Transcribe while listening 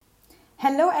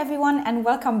Hello, everyone, and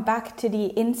welcome back to the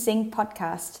In Sync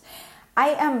podcast.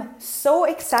 I am so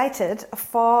excited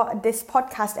for this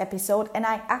podcast episode, and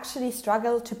I actually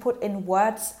struggle to put in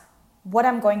words what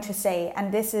I'm going to say.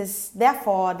 And this is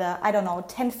therefore the,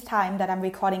 10th time that I'm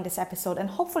recording this episode. And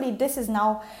hopefully this is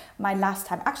now my last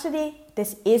time. Actually,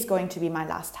 this is going to be my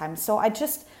last time. So I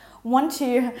just want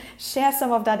to share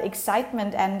some of that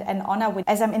excitement and honor with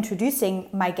as I'm introducing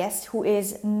my guest, who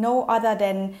is no other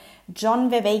than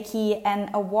John Vervaeke, an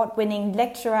award-winning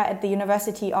lecturer at the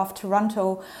University of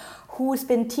Toronto, who's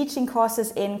been teaching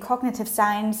courses in cognitive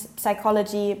science,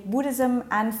 psychology, Buddhism,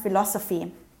 and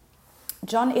philosophy.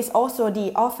 John is also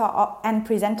the author and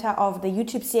presenter of the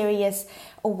YouTube series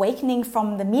Awakening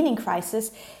from the Meaning Crisis.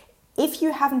 If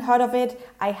you haven't heard of it,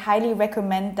 I highly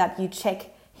recommend that you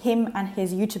check him and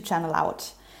his YouTube channel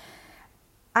out.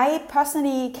 I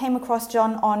personally came across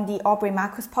John on the Aubrey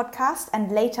Marcus podcast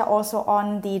and later also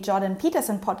on the Jordan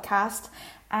Peterson podcast,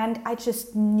 and I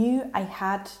just knew I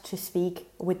had to speak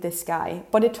with this guy.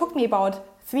 But it took me about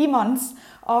 3 months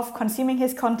of consuming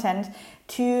his content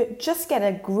to just get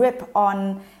a grip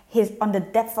on the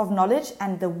depth of knowledge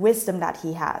and the wisdom that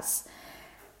he has.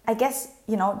 I guess,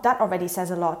 that already says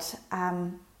a lot.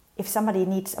 If somebody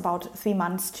needs about 3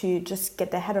 months to just get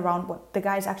their head around what the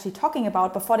guy is actually talking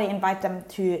about before they invite them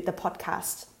to the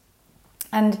podcast.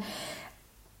 And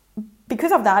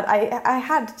because of that, I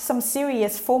had some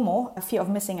serious FOMO, a fear of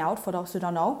missing out, for those who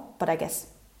don't know, but I guess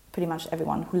pretty much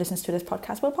everyone who listens to this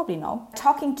podcast will probably know.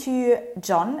 Talking to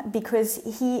John, because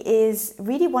he is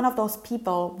really one of those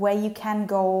people where you can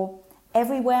go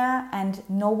everywhere and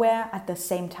nowhere at the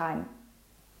same time.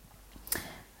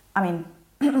 I mean,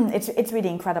 it's really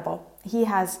incredible. He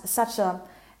has such a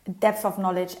depth of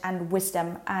knowledge and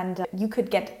wisdom, and you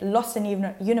could get lost in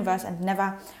the universe and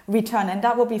never return, and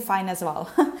that will be fine as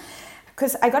well.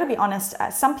 Because I gotta be honest,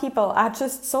 some people are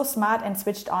just so smart and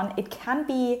switched on, it can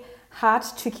be hard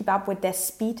to keep up with their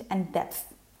speed and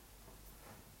depth.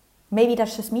 Maybe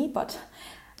that's just me, but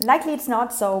likely it's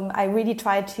not. So I really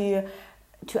try to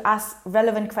ask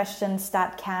relevant questions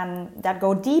that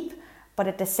go deep, but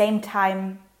at the same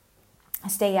time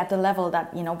stay at the level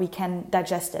that we can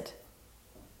digest it,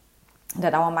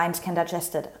 that our minds can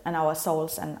digest it, and our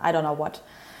souls, and I don't know what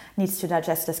needs to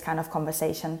digest this kind of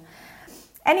conversation.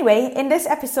 Anyway, in this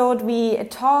episode we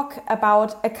talk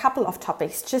about a couple of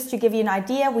topics. Just to give you an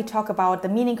idea, we talk about the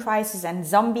meaning crisis and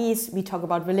zombies, we talk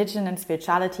about religion and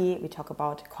spirituality, we talk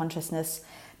about consciousness,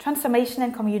 transformation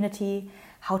and community,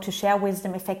 how to share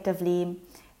wisdom effectively,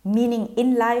 meaning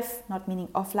in life, not meaning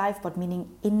of life, but meaning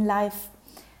in life,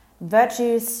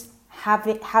 virtues,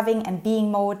 having and being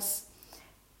modes.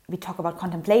 We talk about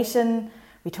contemplation,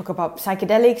 we talk about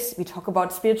psychedelics, we talk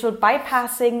about spiritual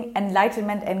bypassing,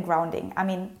 enlightenment and grounding. I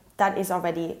mean, that is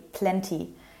already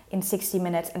plenty in 60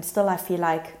 minutes, and still I feel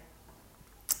like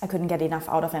I couldn't get enough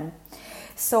out of him.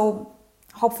 So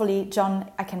hopefully,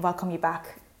 John, I can welcome you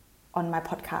back on my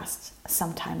podcast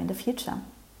sometime in the future.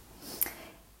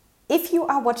 If you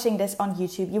are watching this on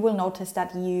YouTube, you will notice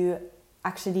that you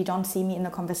actually don't see me in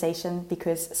the conversation,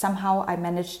 because somehow I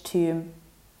managed to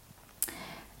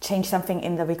change something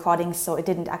in the recording so it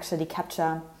didn't actually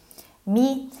capture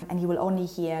me, and you will only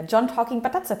hear John talking,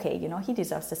 but that's okay, he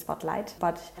deserves the spotlight.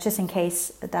 But just in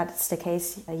case that's the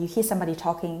case, you hear somebody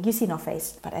talking, you see no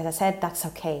face. But as I said, that's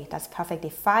okay, that's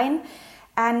perfectly fine.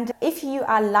 And if you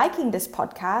are liking this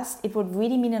podcast, it would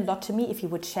really mean a lot to me if you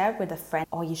would share it with a friend,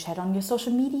 or you share it on your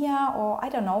social media, or I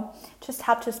don't know, just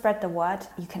help to spread the word.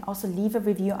 You can also leave a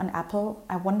review on Apple.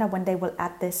 I wonder when they will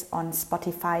add this on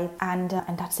Spotify. And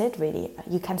that's it, really.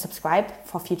 You can subscribe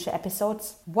for future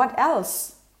episodes. What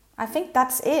else? I think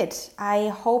that's it. I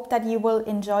hope that you will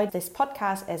enjoy this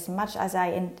podcast as much as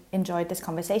I enjoyed this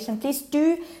conversation. Please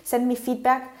do send me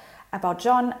feedback about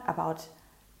John, about,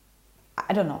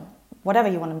 I don't know, whatever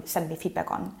you want to send me feedback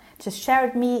on. Just share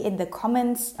it me in the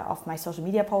comments of my social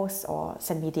media posts, or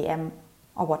send me a DM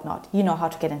or whatnot. You know how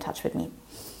to get in touch with me.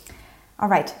 All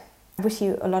right. I wish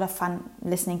you a lot of fun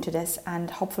listening to this,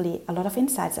 and hopefully a lot of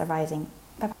insights arising.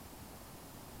 Bye-bye.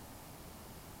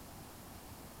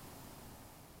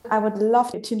 I would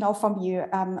love to know from you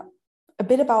a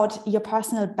bit about your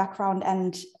personal background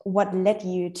and what led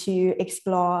you to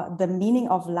explore the meaning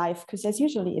of life, because there's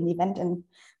usually an event in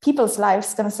people's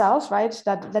lives themselves, right,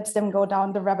 that lets them go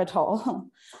down the rabbit hole,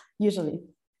 usually.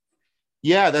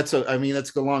 Yeah, that's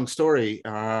a long story.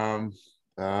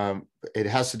 It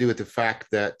has to do with the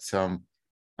fact that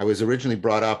I was originally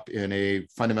brought up in a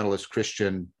fundamentalist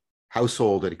Christian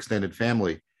household and extended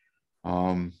family.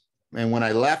 And when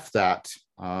I left that,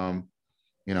 and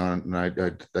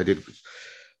I did,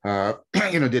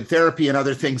 did therapy and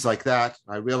other things like that,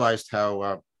 I realized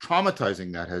how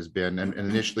traumatizing that has been. And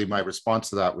initially my response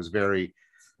to that was very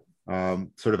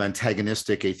sort of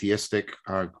antagonistic, atheistic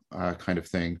kind of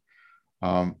thing.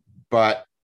 But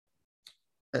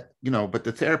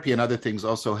the therapy and other things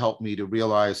also helped me to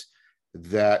realize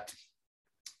that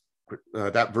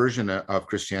that version of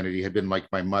Christianity had been like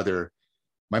my mother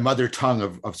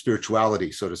tongue of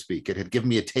spirituality, so to speak. It had given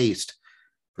me a taste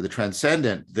for the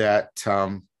transcendent that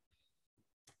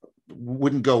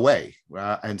wouldn't go away.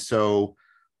 And so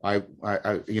I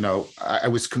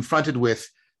was confronted with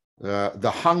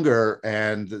the hunger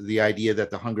and the idea that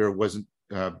the hunger wasn't,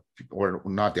 or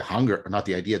not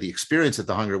the idea, the experience that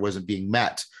the hunger wasn't being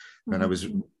met. Mm-hmm. And I was,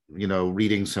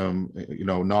 reading some,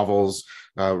 novels,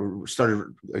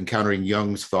 started encountering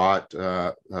Jung's thought,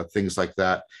 things like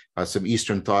that, some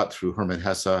Eastern thought through Hermann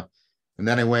Hesse. And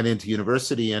then I went into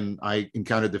university and I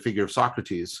encountered the figure of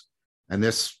Socrates. And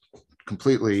this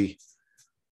completely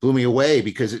blew me away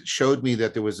because it showed me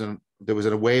that there was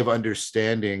a way of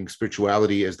understanding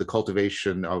spirituality as the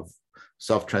cultivation of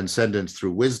self-transcendence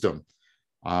through wisdom.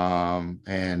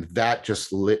 And that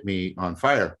just lit me on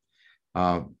fire.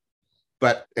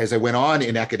 But as I went on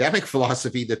in academic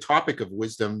philosophy, the topic of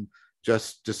wisdom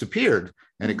just disappeared.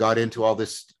 And it got into all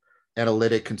this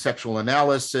analytic conceptual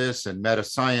analysis and meta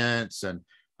science and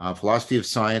philosophy of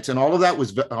science. And all of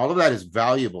that is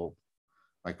valuable,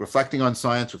 like reflecting on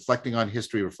science, reflecting on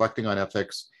history, reflecting on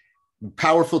ethics,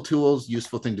 powerful tools,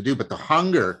 useful thing to do. But the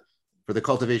hunger for the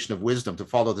cultivation of wisdom to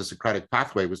follow the Socratic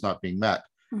pathway was not being met.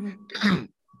 Mm-hmm.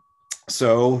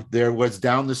 So there was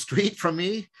down the street from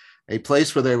me a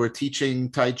place where they were teaching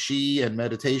Tai Chi and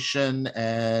meditation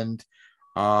and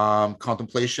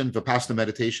contemplation, Vipassana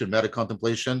meditation, meta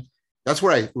contemplation. That's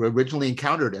where I originally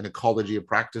encountered an ecology of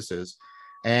practices.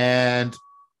 And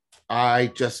I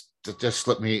just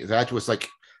slipped me. That was like,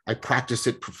 I practiced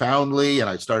it profoundly. And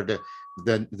I started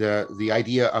the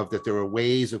idea of that there were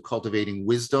ways of cultivating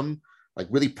wisdom, like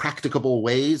really practicable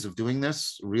ways of doing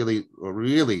this, really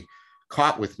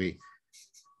caught with me.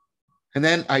 And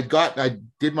then I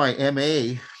did my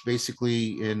MA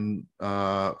basically in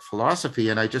philosophy,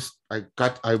 and I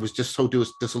was just so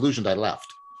disillusioned. I left.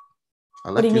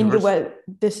 What do you mean you were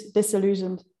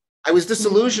disillusioned? I was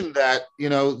disillusioned that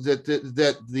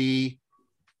that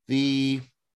the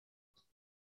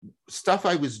stuff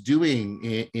I was doing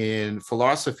in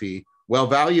philosophy, while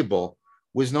valuable,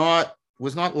 was not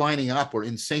lining up or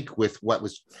in sync with what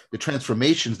was the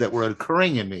transformations that were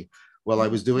occurring in me while I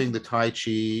was doing the Tai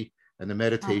Chi and the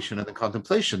meditation and the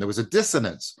contemplation. There was a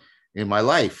dissonance in my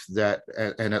life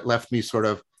and it left me sort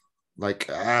of like,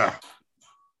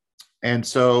 And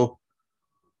so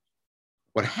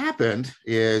what happened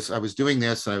is I was doing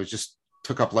this and I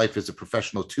took up life as a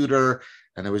professional tutor,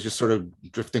 and I was just sort of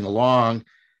drifting along.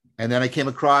 And then I came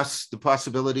across the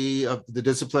possibility of the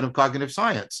discipline of cognitive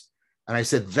science. And I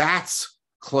said, that's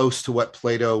close to what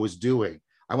Plato was doing.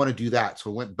 I want to do that.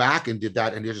 So I went back and did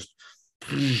that, and it just,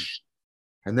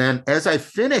 and then as I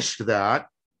finished that,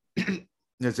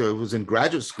 as I was in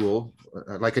graduate school,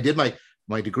 like I did my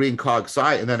degree in cog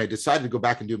sci, and then I decided to go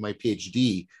back and do my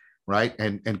PhD, right?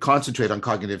 And concentrate on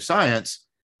cognitive science.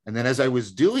 And then as I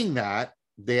was doing that,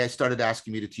 they started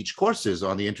asking me to teach courses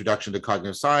on the introduction to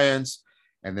cognitive science,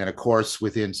 and then a course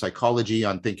within psychology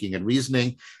on thinking and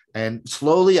reasoning. And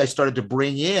slowly I started to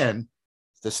bring in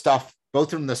the stuff, both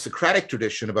from the Socratic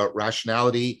tradition about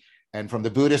rationality and from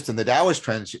the Buddhist and the Taoist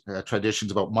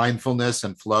traditions about mindfulness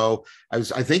and flow. I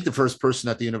think, the first person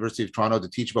at the University of Toronto to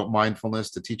teach about mindfulness,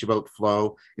 to teach about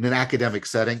flow in an academic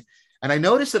setting. And I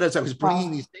noticed that as I was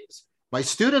bringing these things, my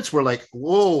students were like,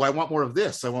 whoa, I want more of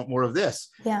this. I want more of this.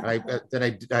 Yeah.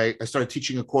 And I started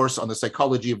teaching a course on the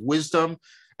psychology of wisdom.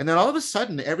 And then all of a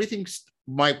sudden, everything,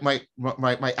 my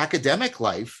academic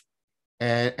life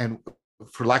and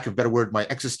for lack of a better word, my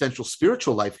existential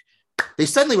spiritual life, they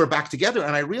suddenly were back together.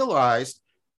 And I realized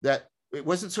that it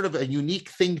wasn't sort of a unique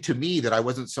thing to me, that I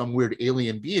wasn't some weird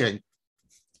alien being.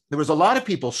 There was a lot of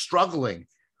people struggling,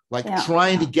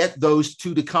 trying to get those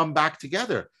two to come back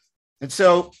together. And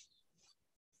so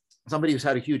somebody who's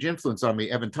had a huge influence on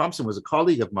me, Evan Thompson, was a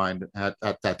colleague of mine at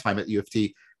that time at U of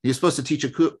T. He was supposed to teach a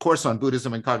course on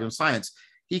Buddhism and cognitive science.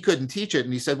 He couldn't teach it.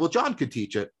 And he said, well, John could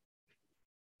teach it.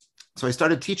 So I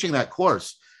started teaching that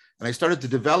course, and I started to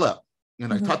develop,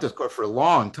 and I taught this course for a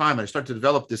long time, and I started to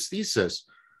develop this thesis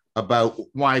about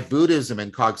why Buddhism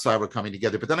and cog sci were coming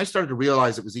together. But then I started to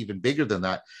realize it was even bigger than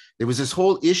that. There was this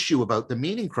whole issue about the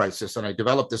meaning crisis, and I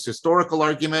developed this historical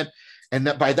argument. And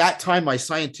that by that time, my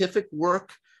scientific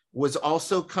work was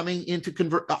also coming into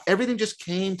everything just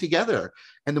came together.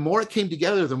 And the more it came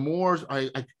together, the more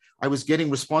I I was getting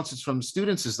responses from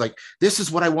students is like, this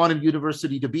is what I wanted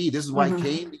university to be. This is why I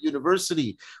came to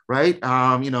university, right?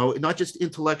 Not just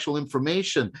intellectual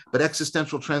information, but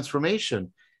existential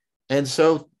transformation. And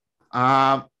so,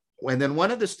 and then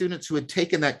one of the students who had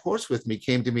taken that course with me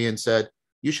came to me and said,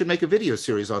 you should make a video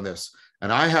series on this.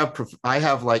 And I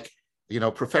have like,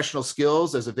 professional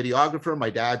skills as a videographer. My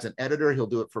dad's an editor. He'll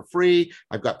do it for free.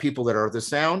 I've got people that are the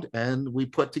sound, and we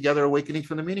put together Awakening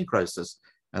from the Meaning Crisis.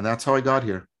 And that's how I got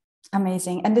here.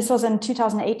 Amazing. And this was in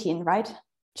 2018, right?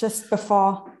 Just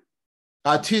before?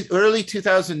 Early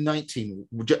 2019,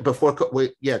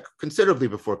 considerably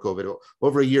before COVID,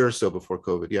 over a year or so before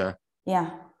COVID. Yeah. Yeah.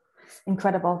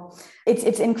 Incredible. It's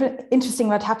interesting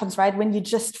what happens, right? When you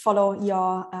just follow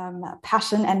your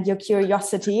passion and your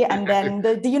curiosity, and then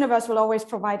the universe will always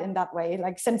provide in that way,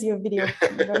 like sends you a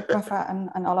videographer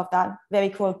and all of that. Very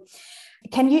cool.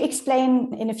 Can you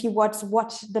explain in a few words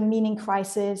what the meaning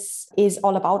crisis is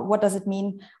all about? What does it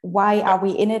mean? Why are we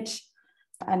in it?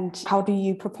 And how do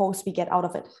you propose we get out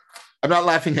of it? I'm not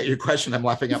laughing at your question. I'm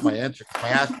laughing at my answer.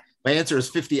 My answer is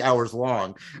 50 hours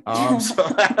long. So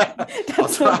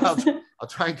I'll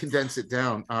try and condense it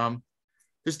down.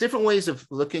 There's different ways of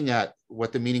looking at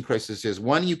what the meaning crisis is.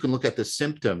 One, you can look at the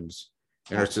symptoms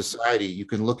in our society. You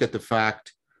can look at the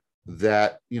fact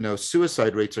that,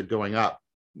 suicide rates are going up,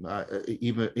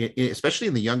 especially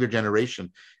in the younger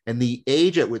generation. And the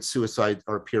age at which suicides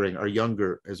are appearing are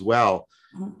younger as well.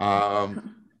 And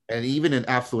even in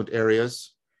affluent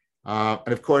areas.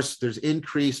 And of course, there's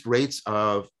increased rates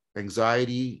of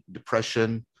anxiety,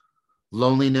 depression,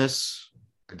 loneliness,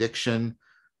 addiction.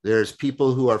 There's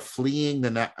people who are fleeing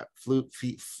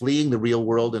the real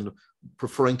world and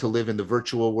preferring to live in the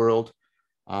virtual world.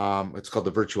 It's called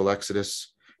the virtual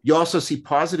exodus. You also see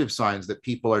positive signs that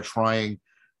people are trying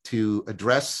to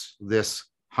address this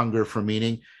hunger for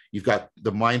meaning. You've got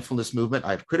the mindfulness movement.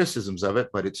 I have criticisms of it,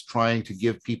 but it's trying to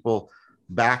give people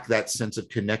back that sense of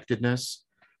connectedness.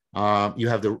 You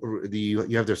have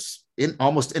this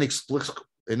almost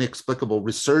inexplicable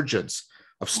resurgence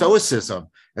of Stoicism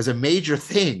as a major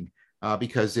thing,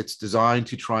 because it's designed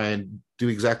to try and do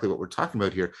exactly what we're talking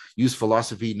about here. Use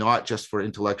philosophy not just for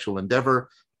intellectual endeavor,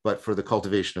 but for the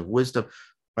cultivation of wisdom,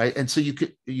 right? And so you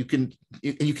can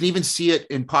even see it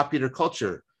in popular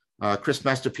culture. Chris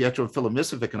Mastropietro and Philip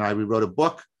Misovic and we wrote a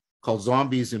book called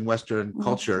Zombies in Western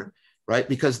Culture, right?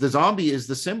 Because the zombie is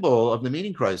the symbol of the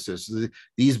meaning crisis.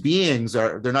 These beings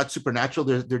they're not supernatural.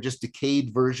 They're just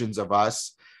decayed versions of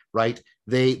us, right?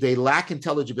 They lack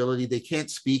intelligibility. They can't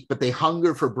speak, but they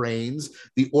hunger for brains,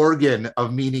 the organ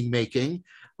of meaning making,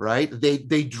 right?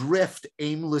 They drift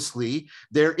aimlessly.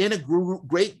 They're in a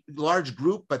great large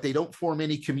group, but they don't form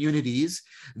any communities.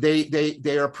 They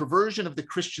are a perversion of the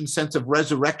Christian sense of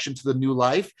resurrection to the new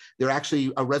life. They're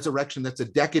actually a resurrection that's a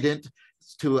decadent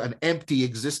to an empty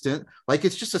existence. Like,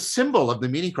 it's just a symbol of the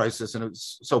meaning crisis, and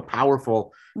it's so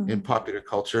powerful in popular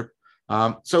culture.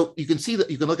 So you can see that,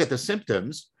 you can look at the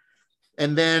symptoms,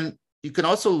 and then you can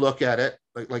also look at it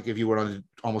like if you were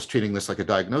almost treating this like a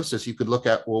diagnosis. You could look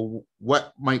at, well,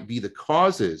 what might be the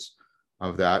causes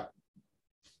of that?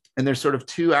 And there's sort of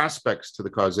two aspects to the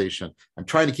causation. I'm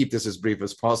trying to keep this as brief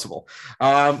as possible.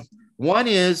 One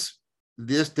is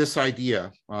this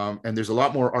idea, and there's a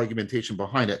lot more argumentation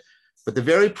behind it, but the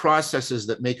very processes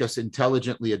that make us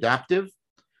intelligently adaptive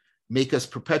make us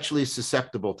perpetually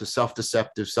susceptible to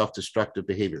self-deceptive, self-destructive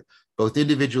behavior, both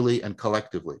individually and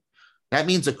collectively. That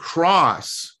means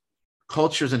across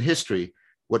cultures and history,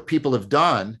 what people have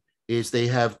done is they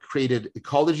have created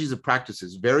ecologies of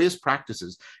practices, various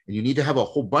practices, and you need to have a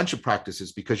whole bunch of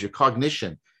practices because your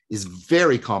cognition is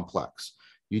very complex.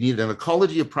 You need an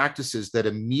ecology of practices that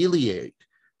ameliorate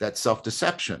that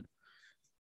self-deception.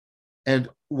 And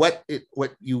what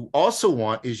you also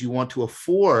want is you want to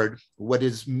afford what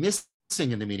is missing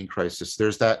in the meaning crisis.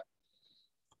 There's that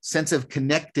sense of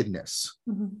connectedness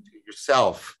to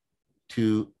yourself,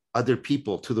 to other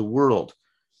people, to the world,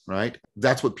 right?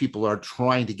 That's what people are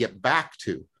trying to get back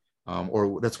to,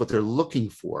 or that's what they're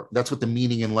looking for. That's what the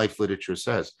meaning in life literature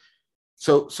says.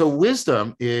 So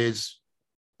wisdom is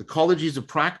ecologies of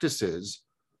practices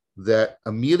that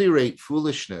ameliorate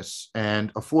foolishness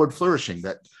and afford flourishing,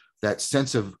 that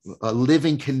sense of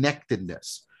living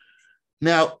connectedness.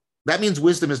 Now, that means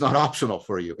wisdom is not optional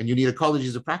for you, and you need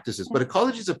ecologies of practices, but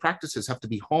ecologies of practices have to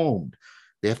be homed.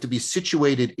 They have to be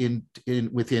situated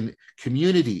within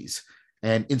communities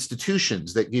and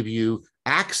institutions that give you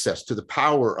access to the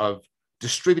power of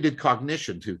distributed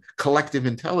cognition, to collective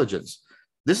intelligence.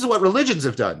 This is what religions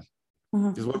have done.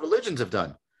 This is what religions have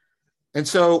done. And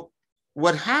so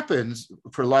what happens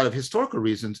for a lot of historical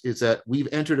reasons is that we've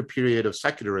entered a period of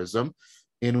secularism,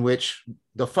 in which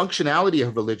the functionality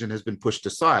of religion has been pushed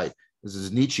aside. This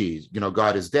is Nietzsche,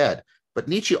 God is dead. But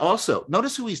Nietzsche also,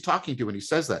 notice who he's talking to when he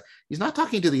says that. He's not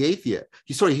talking to the atheist.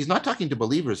 He's not talking to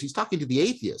believers. He's talking to the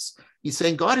atheists. He's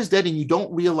saying God is dead and you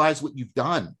don't realize what you've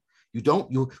done.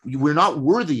 We're not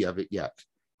worthy of it yet,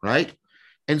 right?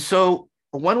 And so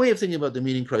one way of thinking about the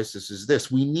meaning crisis is this: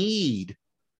 we need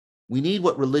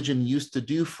what religion used to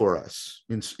do for us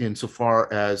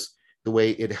insofar as the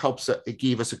way it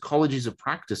gave us ecologies of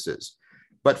practices.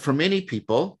 But for many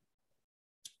people,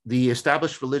 the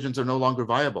established religions are no longer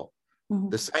viable. Mm-hmm.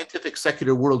 The scientific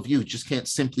secular worldview just can't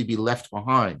simply be left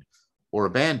behind or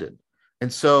abandoned.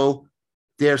 And so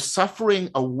they're suffering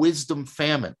a wisdom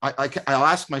famine. I'll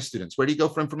ask my students, where do you go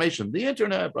for information? The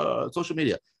internet, social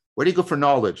media. Where do you go for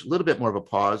knowledge? A little bit more of a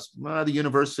pause. The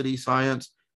university,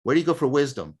 science. Where do you go for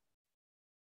wisdom?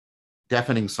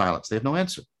 Deafening silence. They have no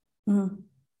answer. Mm-hmm.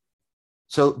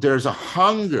 So there's a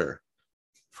hunger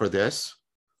for this.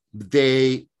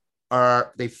 They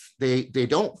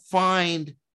don't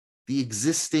find the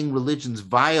existing religions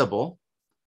viable.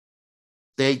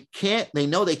 They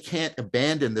know they can't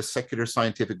abandon the secular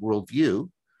scientific worldview.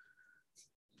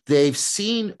 They've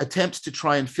seen attempts to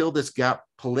try and fill this gap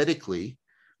politically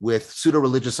with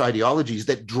pseudo-religious ideologies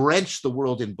that drench the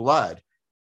world in blood,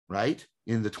 right,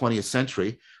 in the 20th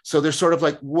century. So they're sort of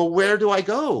like, well, where do I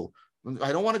go?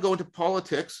 I don't want to go into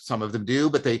politics. Some of them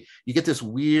do, but you get this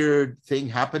weird thing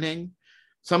happening.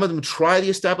 Some of them try the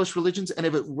established religions, and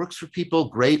if it works for people,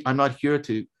 great. I'm not here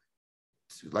to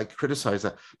criticize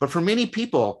that. But for many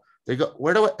people, they go,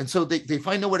 where do I? And so they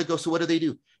find nowhere to go. So what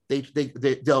do?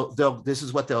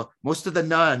 Most of the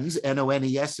nuns,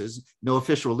 NONESs, no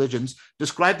official religions,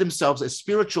 describe themselves as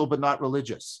spiritual but not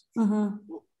religious. Mm-hmm.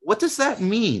 What does that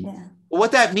mean? Yeah. Well,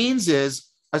 what that means is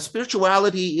a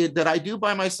spirituality that I do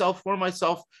by myself, for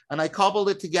myself, and I cobble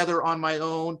it together on my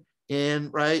own,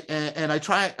 and I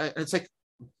try. It's like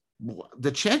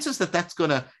the chances that that's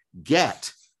going to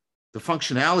get the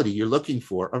functionality you're looking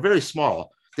for are very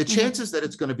small. The chances mm-hmm. that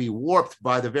it's going to be warped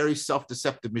by the very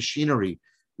self-deceptive machinery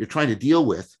you're trying to deal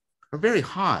with are very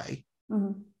high.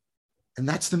 Mm-hmm. And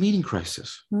that's the meaning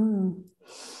crisis. Mm.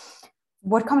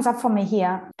 What comes up for me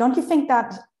here, don't you think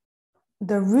that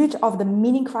the root of the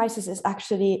meaning crisis is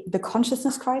actually the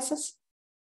consciousness crisis?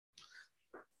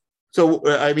 So,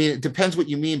 it depends what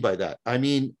you mean by that.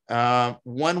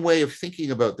 One way of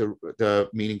thinking about the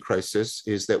meaning crisis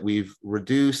is that we've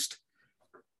reduced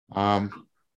our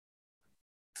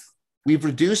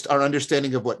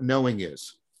understanding of what knowing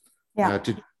is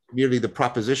to merely the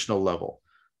propositional level.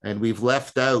 And we've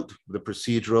left out the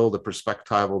procedural, the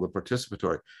perspectival, the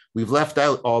participatory. We've left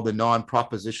out all the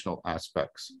non-propositional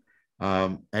aspects.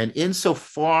 And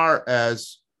insofar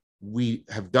as we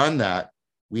have done that,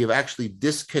 we have actually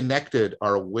disconnected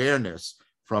our awareness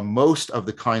from most of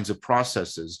the kinds of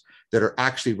processes that are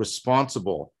actually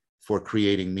responsible for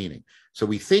creating meaning. So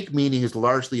we think meaning is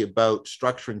largely about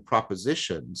structuring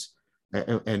propositions,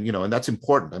 and that's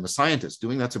important. I'm a scientist.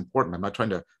 Doing that's important. I'm not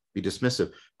trying to be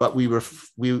dismissive, but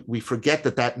we forget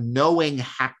that knowing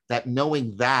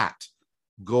that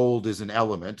gold is an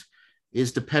element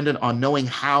is dependent on knowing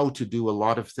how to do a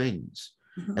lot of things.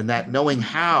 Mm-hmm. And that knowing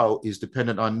how is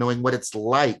dependent on knowing what it's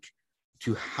like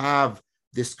to have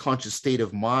this conscious state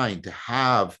of mind, to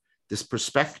have this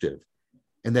perspective.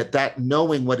 And that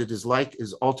knowing what it is like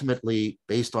is ultimately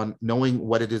based on knowing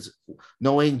what it is,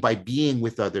 knowing by being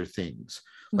with other things.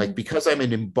 Mm-hmm. Like, because I'm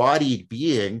an embodied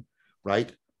being,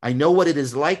 right? I know what it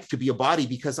is like to be a body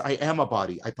because I am a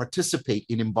body. I participate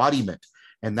in embodiment,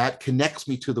 and that connects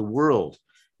me to the world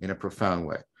in a profound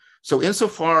way. So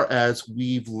insofar as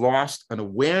we've lost an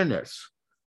awareness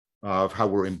of how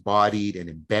we're embodied and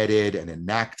embedded and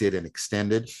enacted and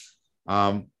extended,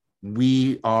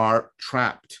 we are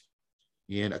trapped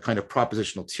in a kind of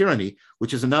propositional tyranny,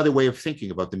 which is another way of thinking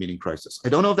about the meaning crisis. I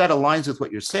don't know if that aligns with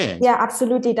what you're saying. Yeah,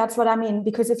 absolutely. That's what I mean.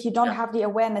 Because if you don't have the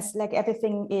awareness, like,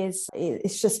 everything is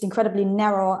just incredibly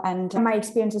narrow. And my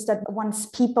experience is that once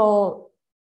people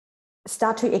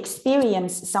start to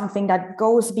experience something that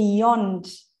goes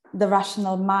beyond the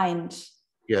rational mind,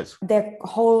 yes, their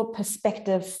whole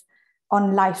perspective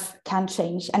on life can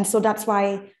change. And so that's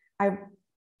why I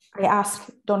ask,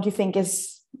 don't you think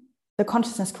is the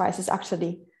consciousness crisis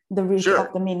actually the root Sure.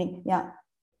 of the meaning? Yeah.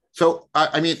 So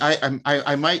I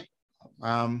might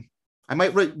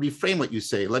reframe what you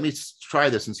say. Let me try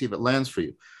this and see if it lands for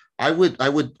you. I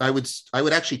would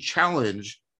actually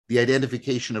challenge the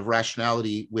identification of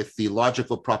rationality with the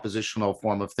logical propositional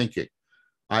form of thinking.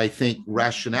 I think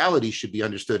rationality should be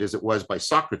understood as it was by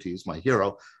Socrates, my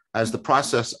hero, as the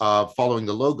process of following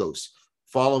the logos,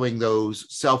 following those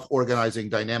self-organizing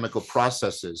dynamical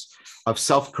processes of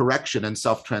self-correction and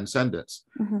self-transcendence.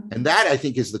 And that, I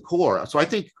think, is the core. So I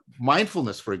think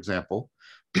mindfulness, for example,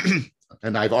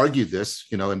 and I've argued this,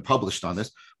 and published on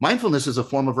this, mindfulness is a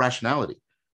form of rationality.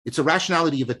 It's a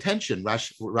rationality of attention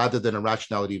rather than a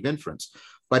rationality of inference.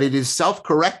 But it is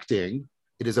self-correcting.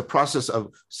 It is a process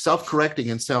of self-correcting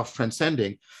and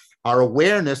self-transcending our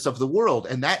awareness of the world.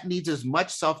 And that needs as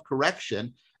much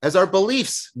self-correction as our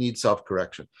beliefs need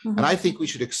self-correction. And I think we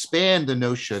should expand the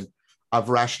notion of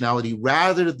rationality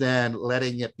rather than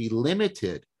letting it be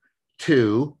limited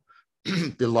to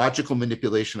the logical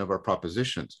manipulation of our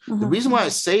propositions. The reason why I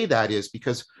say that is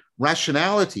because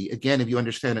rationality, again, if you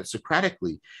understand it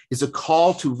Socratically, is a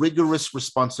call to rigorous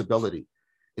responsibility.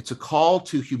 It's a call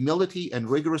to humility and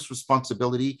rigorous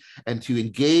responsibility and to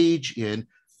engage in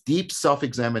deep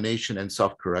self-examination and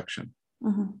self-correction.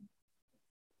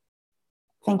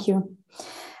 Thank you.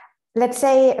 Let's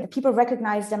say people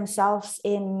recognize themselves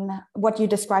in what you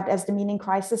described as the meaning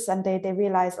crisis, and they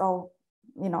realize, oh,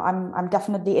 I'm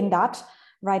definitely in that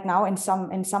right now in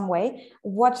some way.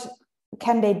 What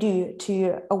can they do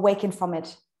to awaken from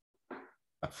it?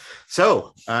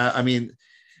 So,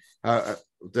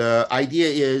 the idea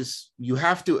is you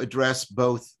have to address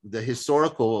both the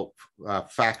historical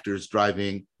factors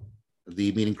driving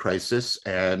the meaning crisis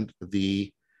and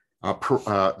the what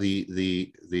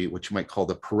you might call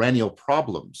the perennial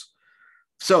problems.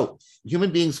 So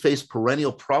human beings face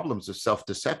perennial problems of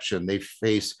self-deception. They're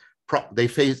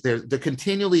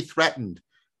continually threatened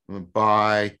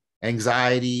by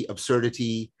anxiety,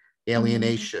 absurdity,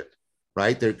 alienation,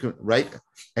 right?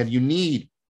 And you need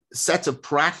sets of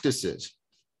practices,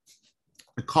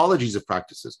 ecologies of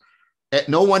practices.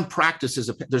 No one practice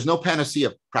there's no panacea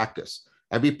of practice.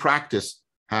 Every practice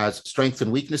has strengths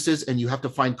and weaknesses, and you have to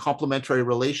find complementary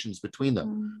relations between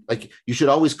them. Like you should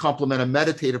always complement a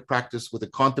meditative practice with a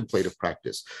contemplative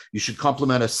practice. You should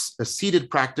complement a seated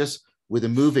practice with a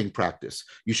moving practice.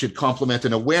 You should complement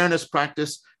an awareness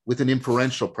practice with an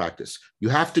inferential practice. You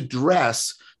have to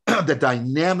address the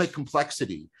dynamic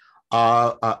complexity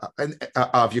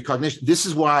of your cognition. This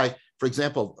is why, for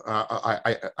example,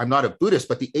 I'm not a Buddhist,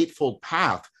 but the Eightfold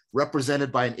Path,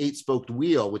 represented by an 8-spoked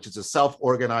wheel, which is a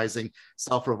self-organizing,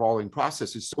 self-revolving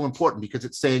process, is so important because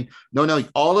it's saying, no,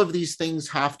 all of these things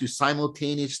have to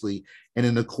simultaneously and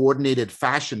in a coordinated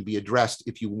fashion be addressed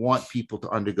if you want people to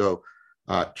undergo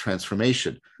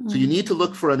transformation. So you need to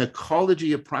look for an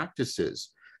ecology of practices,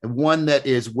 and one that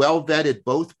is well vetted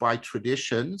both by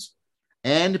traditions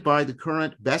and by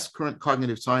the best current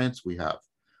cognitive science we have.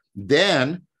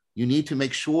 Then you need to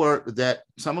make sure that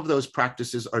some of those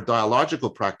practices are dialogical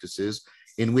practices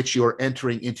in which you're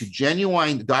entering into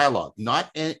genuine dialogue,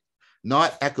 not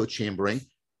echo chambering,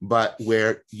 but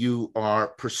where you are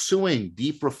pursuing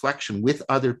deep reflection with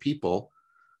other people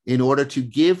in order to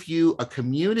give you a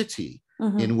community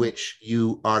in which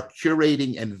you are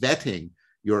curating and vetting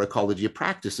your ecology of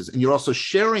practices. And you're also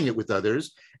sharing it with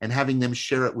others and having them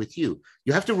share it with you.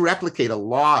 You have to replicate a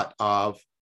lot of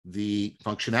the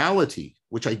functionality,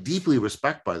 which I deeply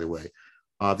respect, by the way,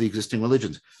 of the existing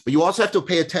religions. But you also have to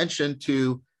pay attention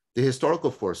to the historical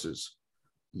forces.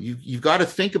 You've got to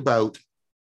think about,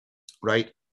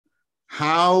 right,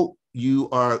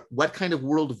 what kind of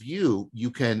worldview you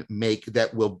can make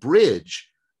that will bridge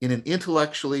in an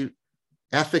intellectually,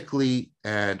 ethically,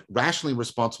 and rationally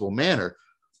responsible manner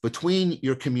between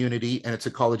your community and its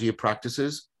ecology of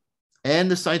practices and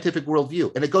the scientific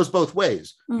worldview. And it goes both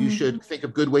ways. You should think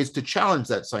of good ways to challenge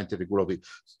that scientific worldview.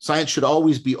 Science should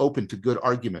always be open to good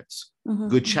arguments,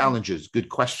 good challenges, good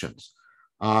questions.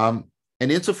 And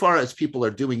insofar as people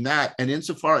are doing that, and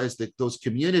insofar as those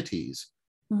communities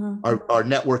are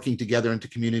networking together into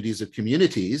communities of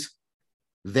communities,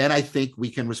 then I think we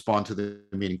can respond to the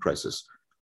meaning crisis.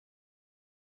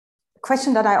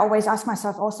 Question that I always ask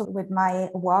myself also with my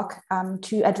work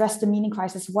to address the meaning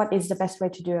crisis: what is the best way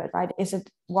to do it, right? Is it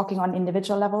working on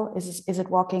individual level? Is it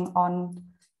working on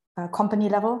company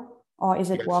level? Or is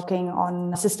it working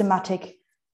on systematic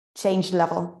change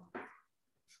level?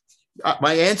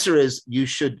 My answer is you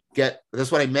should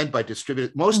that's what I meant by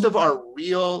distributed. Most of our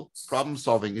real problem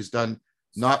solving is done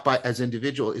not as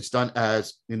individual, it's done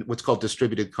as in what's called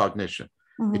distributed cognition.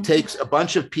 It takes a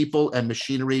bunch of people and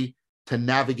machinery to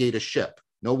navigate a ship.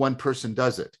 No one person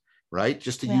does it, right?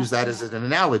 Just to use that as an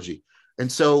analogy.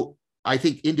 And so I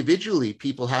think individually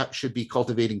people should be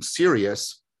cultivating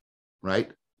serious,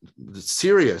 right?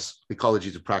 Serious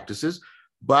ecologies of practices.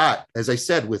 But as I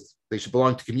said, they should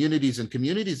belong to communities and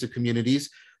communities of communities,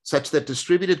 such that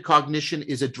distributed cognition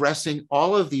is addressing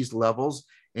all of these levels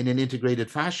in an integrated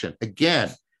fashion.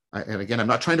 Again, and again, I'm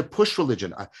not trying to push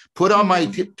religion. I put on my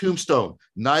tombstone,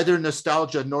 neither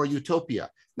nostalgia nor utopia.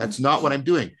 That's not what I'm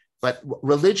doing. But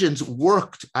religions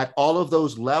worked at all of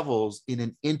those levels in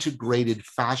an integrated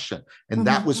fashion, and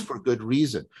that was for good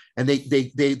reason. And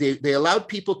they allowed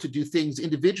people to do things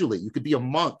individually. You could be a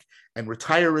monk and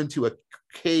retire into a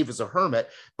cave as a hermit,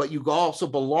 but you also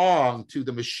belong to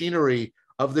the machinery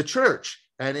of the church.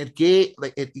 And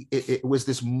it was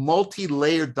this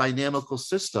multi-layered dynamical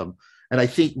system. And I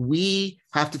think we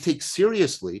have to take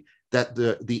seriously that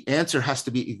the answer has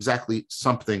to be exactly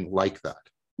something like that.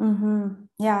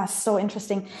 Yeah, so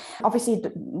interesting. Obviously,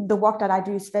 the work that I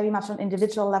do is very much on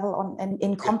individual level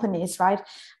in companies, right?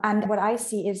 And what I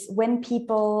see is when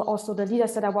people, also the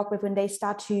leaders that I work with, when they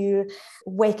start to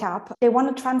wake up, they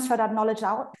want to transfer that knowledge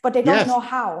out, but they don't know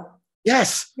how.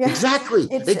 Yes, exactly.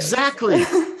 Exactly.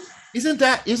 Isn't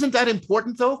that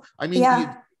important though? I mean,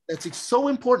 that's so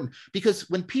important, because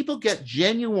when people get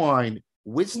genuine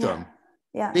wisdom,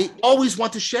 they always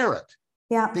want to share it.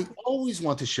 Yeah. They always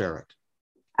want to share it.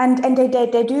 And they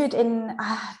do it in,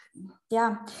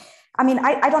 I mean,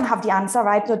 I don't have the answer,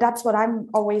 right? So that's what I'm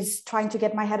always trying to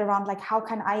get my head around. Like, how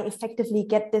can I effectively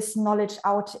get this knowledge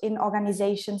out in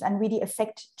organizations and really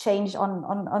affect change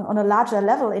on a larger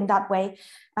level in that way?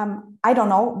 I don't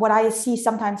know. What I see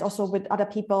sometimes also with other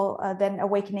people then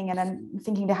awakening and then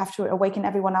thinking they have to awaken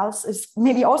everyone else is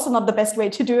maybe also not the best way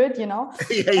to do it, you know?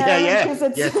 Because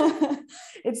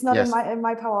it's not in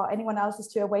my power. Anyone else is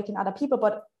to awaken other people,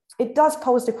 but it does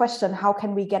pose the question, how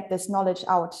can we get this knowledge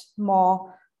out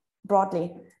more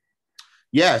broadly?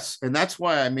 Yes. And that's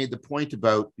why I made the point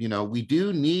about, we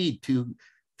do need to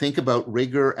think about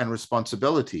rigor and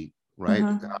responsibility, right?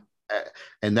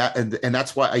 And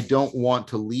that's why I don't want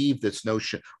to leave this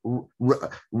notion,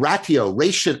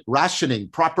 rationing,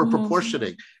 proper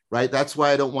proportioning, right? That's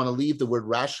why I don't want to leave the word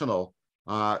rational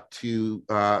to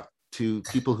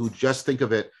people who just think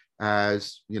of it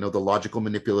as, the logical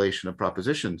manipulation of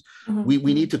propositions.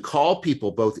 We need to call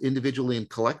people both individually and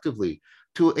collectively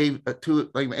to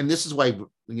and this is why,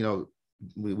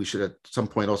 we should at some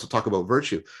point also talk about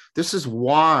virtue. This is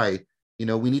why,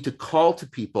 we need to call to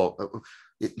people,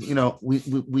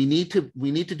 we need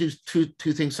to do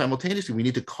two things simultaneously. We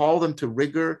need to call them to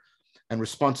rigor and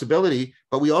responsibility,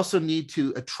 but we also need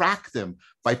to attract them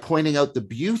by pointing out the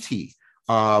beauty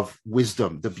of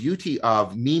wisdom, the beauty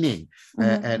of meaning,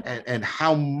 and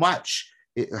how much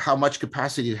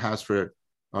capacity it has for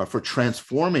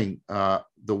transforming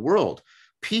the world.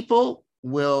 People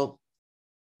will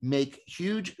make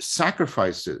huge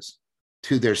sacrifices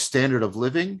to their standard of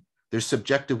living, their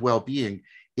subjective well-being,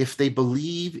 if they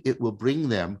believe it will bring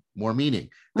them more meaning.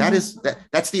 That's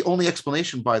the only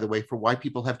explanation, by the way, for why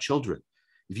people have children.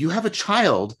 If you have a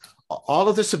child, all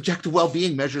of the subjective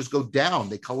well-being measures go down,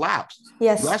 they collapse.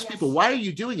 Yes. You ask people, why are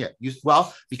you doing it?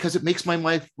 Well, because it makes my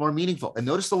life more meaningful. And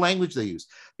notice the language they use,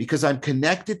 because I'm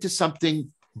connected to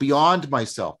something beyond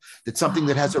myself, that's something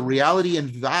that has a reality and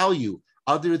value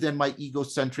other than my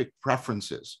egocentric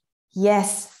preferences.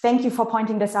 Yes, thank you for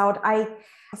pointing this out.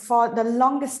 For the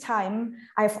longest time,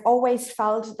 I've always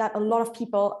felt that a lot of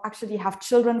people actually have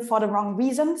children for the wrong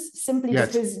reasons, simply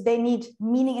because they need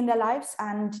meaning in their lives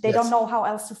and they don't know how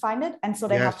else to find it. And so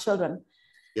they have children.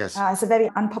 Yes. It's a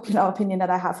very unpopular opinion that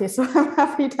I have here. So I'm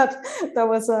happy that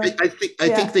was I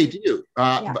think they do.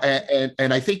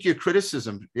 And I think your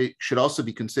criticism, it should also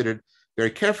be considered very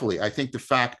carefully. I think the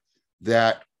fact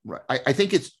that I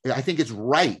think it's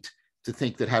right to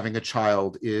think that having a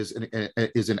child is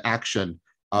an action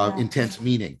of intense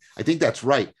meaning. I think that's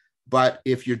right. But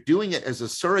if you're doing it as a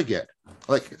surrogate,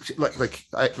 give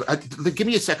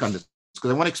me a sec on this,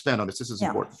 because I want to expand on this. This is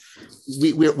important.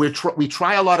 We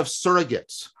try a lot of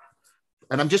surrogates,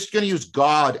 and I'm just going to use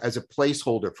God as a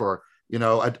placeholder for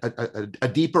a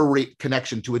deeper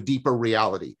connection to a deeper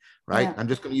reality, right? Yeah. I'm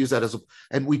just going to use that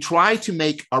and we try to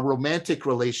make our romantic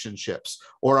relationships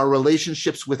or our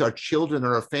relationships with our children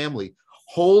or our family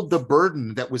hold the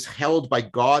burden that was held by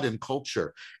God and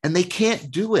culture, and they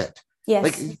can't do it. Yes.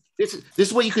 Like this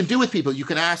is what you can do with people. You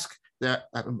can ask that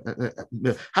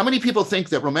how many people think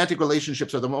that romantic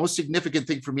relationships are the most significant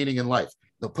thing for meaning in life?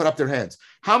 They'll put up their hands.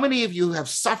 How many of you have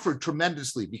suffered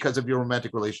tremendously because of your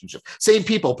romantic relationship? Same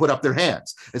people put up their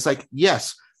hands. It's like,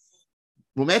 yes,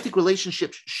 romantic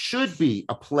relationships should be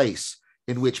a place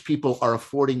in which people are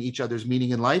affording each other's meaning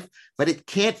in life, but it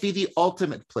can't be the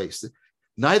ultimate place.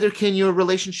 Neither can your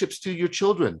relationships to your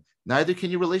children. Neither can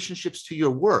your relationships to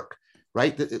your work,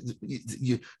 right?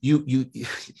 You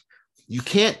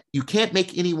can't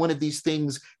make any one of these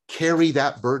things carry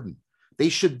that burden. They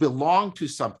should belong to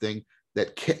something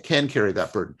that can carry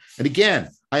that burden. And again,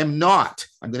 I'm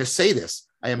going to say this,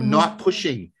 I am not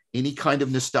pushing any kind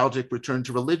of nostalgic return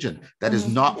to religion. That is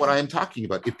not what I am talking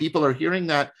about. If people are hearing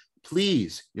that,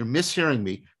 please, you're mishearing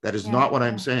me. That is not what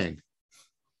I'm saying.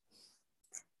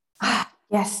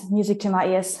 Yes, music to my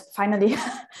ears, finally.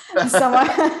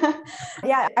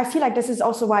 Yeah, I feel like this is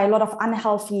also why a lot of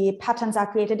unhealthy patterns are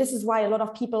created. This is why a lot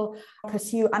of people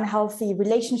pursue unhealthy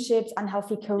relationships,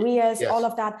 unhealthy careers, all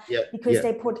of that, because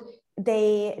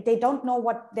they don't know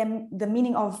what the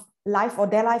meaning of life or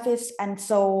their life is. And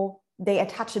so they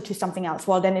attach it to something else.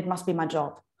 Well, then it must be my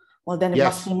job. Well, then it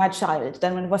must be my child.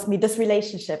 Then it must be this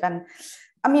relationship. And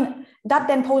I mean, that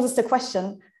then poses the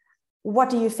question,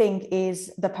 what do you think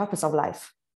is the purpose of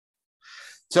life?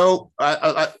 So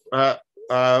I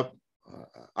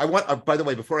want, by the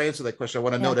way, before I answer that question, I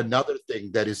want to note another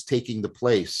thing that is taking the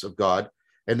place of God,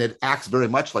 and it acts very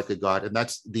much like a God, and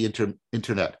that's the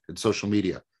internet and social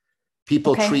media.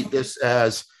 People treat this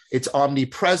as it's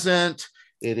omnipresent.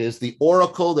 It is the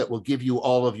oracle that will give you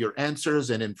all of your answers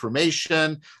and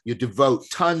information. You devote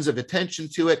tons of attention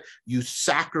to it. You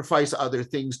sacrifice other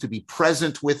things to be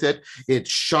present with it. It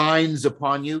shines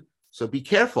upon you. So be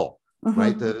careful,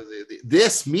 right?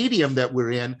 This medium that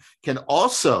we're in can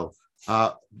also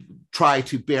try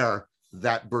to bear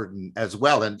that burden as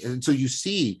well. And so you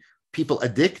see people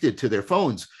addicted to their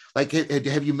phones. Like,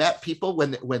 have you met people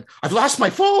when I've lost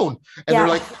my phone? And they're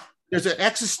like, there's an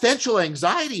existential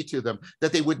anxiety to them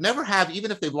that they would never have, even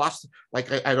if they've lost,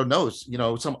 like, I don't know,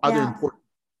 some other important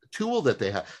tool that they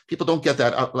have. People don't get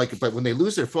that up, but when they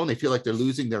lose their phone, they feel like they're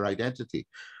losing their identity.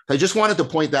 I just wanted to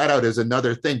point that out as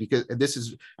another thing, because this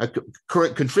is a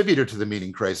current contributor to the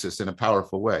meaning crisis in a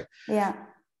powerful way. Yeah.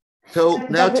 So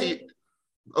now did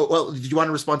you want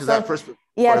to respond to that first?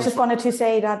 Yeah, I just wanted to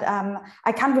say that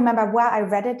I can't remember where I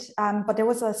read it, but there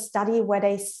was a study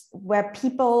where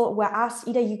people were asked,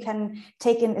 either you can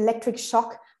take an electric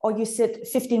shock or you sit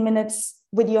 15 minutes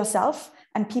with yourself,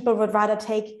 and people would rather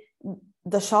take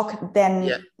the shock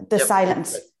than the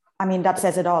silence. I mean, that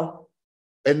says it all.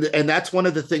 And that's one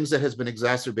of the things that has been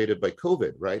exacerbated by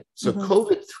COVID, right? So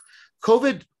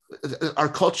COVID, our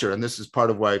culture, and this is part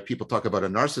of why people talk about a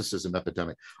narcissism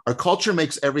epidemic, our culture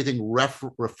makes everything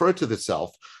refer to the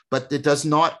self, but it does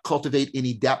not cultivate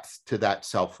any depth to that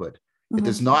selfhood. It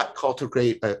does not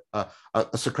cultivate a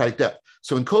Socratic depth.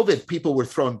 So in COVID, people were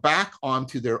thrown back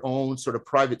onto their own sort of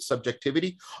private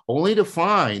subjectivity, only to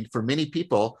find, for many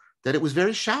people, that it was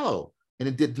very shallow and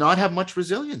it did not have much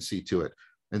resiliency to it.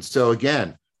 And so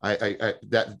again, I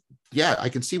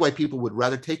can see why people would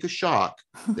rather take a shock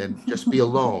than just be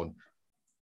alone.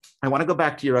 I want to go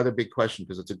back to your other big question,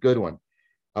 because it's a good one,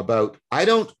 about I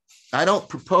don't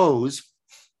propose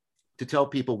to tell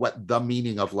people what the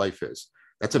meaning of life is.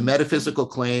 That's a metaphysical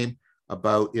claim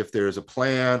about if there is a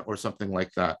plan or something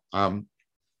like that. I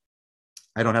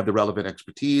don't have the relevant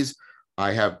expertise.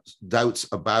 I have doubts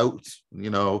about,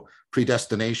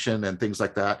 predestination and things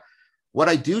like that. What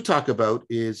I do talk about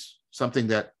is something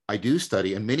that I do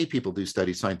study, and many people do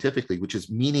study scientifically, which is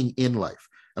meaning in life,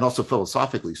 and also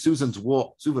philosophically. Susan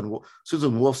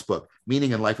Wolf's book,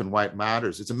 Meaning in Life and Why It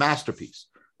Matters, it's a masterpiece.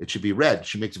 It should be read.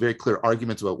 She makes very clear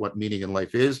arguments about what meaning in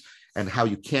life is and how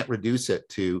you can't reduce it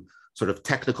to sort of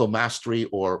technical mastery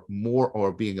or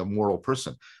being a moral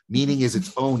person. Meaning is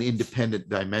its own independent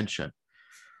dimension.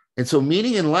 And so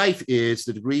meaning in life is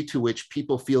the degree to which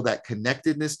people feel that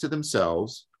connectedness to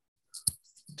themselves,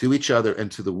 to each other, and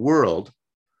to the world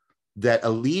that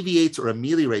alleviates or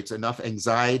ameliorates enough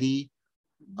anxiety,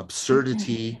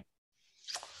 absurdity,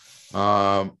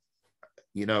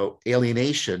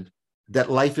 alienation,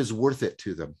 that life is worth it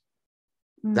to them.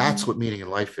 That's what meaning in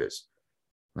life is,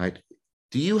 right?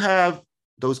 Do you have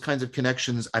those kinds of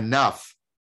connections enough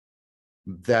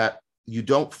that you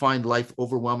don't find life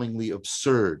overwhelmingly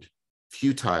absurd,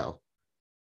 futile,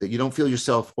 that you don't feel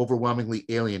yourself overwhelmingly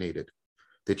alienated,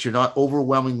 that you're not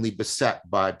overwhelmingly beset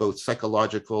by both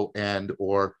psychological and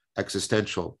or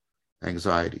existential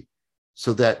anxiety,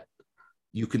 so that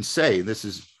you can say, this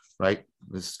is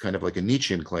kind of like a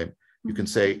Nietzschean claim, you can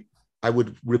say, I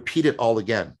would repeat it all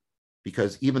again,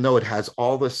 because even though it has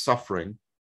all this suffering,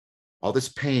 all this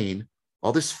pain,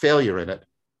 all this failure in it,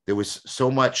 there was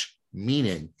so much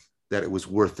meaning that it was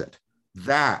worth it.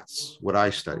 That's what I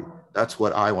study. That's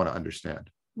what I want to understand.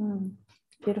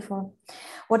 Beautiful.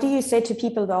 What do you say to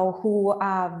people, though, who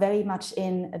are very much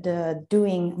in the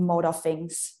doing mode of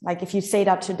things? Like, if you say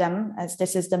that to them, as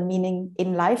this is the meaning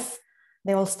in life,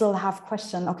 they will still have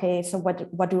question, okay, so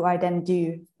what do I then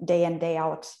do day in, day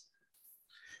out?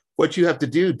 What you have to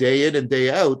do day in and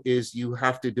day out is you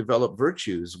have to develop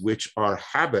virtues, which are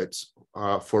habits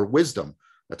for wisdom.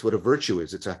 That's what a virtue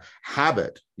is. It's a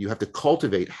habit. You have to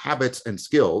cultivate habits and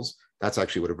skills That's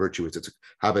actually what a virtue is. It's a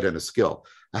habit and a skill.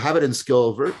 A habit and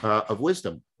skill of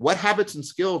wisdom. What habits and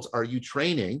skills are you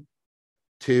training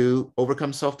to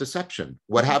overcome self-deception?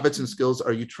 What habits and skills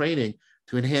are you training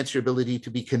to enhance your ability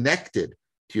to be connected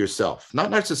to yourself?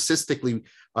 Not narcissistically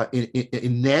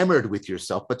enamored with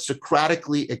yourself, but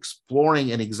Socratically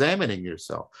exploring and examining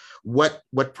yourself.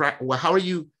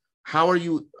 How are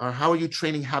you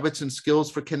training habits and skills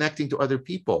for connecting to other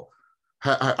people?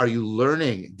 Are you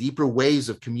learning deeper ways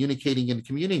of communicating and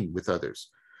communing with others?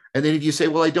 And then if you say,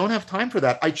 well, I don't have time for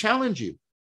that, I challenge you.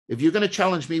 If you're going to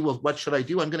challenge me, well, what should I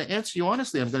do? I'm going to answer you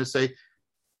honestly. I'm going to say,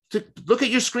 look at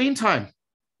your screen time.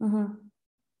 Mm-hmm.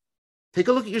 Take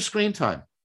a look at your screen time.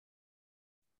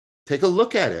 Take a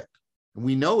look at it.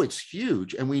 We know it's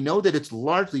huge, and we know that it's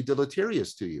largely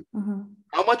deleterious to you. Mm-hmm.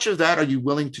 How much of that are you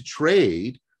willing to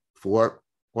trade for,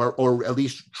 or at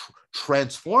least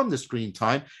transform the screen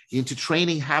time into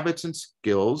training habits and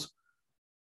skills,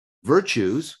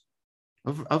 virtues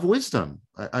of wisdom?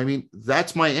 I mean,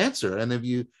 that's my answer. And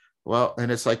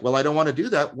and it's like, well, I don't want to do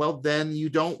that. Well, then you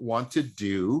don't want to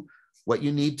do what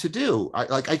you need to do.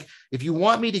 If you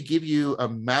want me to give you a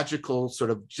magical sort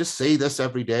of just say this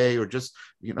every day, or just,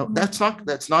 that's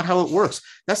not how it works.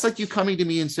 That's like you coming to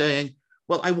me and saying,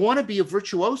 well, I want to be a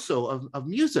virtuoso of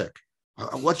music.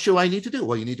 What should I need to do?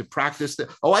 Well, you need to practice that.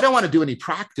 Oh, I don't want to do any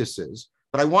practices,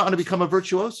 but I want to become a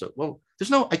virtuoso. Well,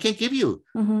 I can't give you.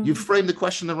 Mm-hmm. You've framed the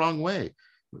question the wrong way.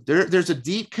 There's a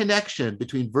deep connection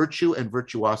between virtue and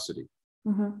virtuosity.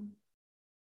 Mm-hmm.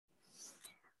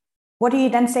 What do you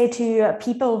then say to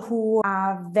people who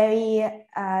are very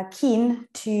keen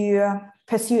to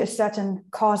pursue a certain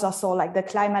cause or so, like the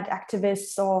climate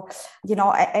activists or,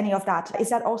 any of that? Is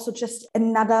that also just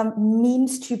another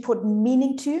means to put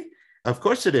meaning to? Of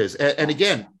course it is. And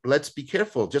again, let's be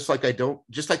careful. Just like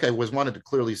I was wanted to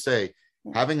clearly say,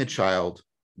 having a child,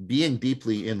 being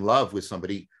deeply in love with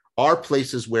somebody are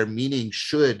places where meaning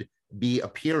should be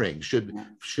appearing,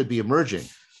 should be emerging.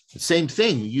 The same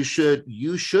thing, you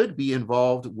should be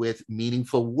involved with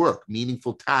meaningful work,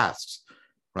 meaningful tasks,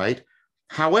 right?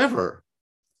 However,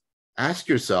 ask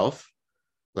yourself,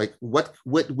 like, what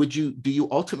do you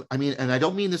ultimately, I mean, and I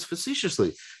don't mean this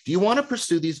facetiously, do you want to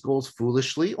pursue these goals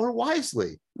foolishly or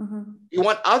wisely? Mm-hmm. Do you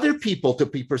want other people to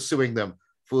be pursuing them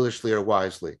foolishly or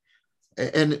wisely?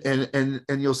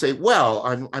 And you'll say,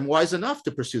 well, I'm wise enough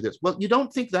to pursue this. Well, you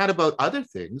don't think that about other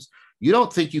things. You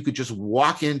don't think you could just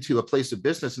walk into a place of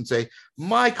business and say,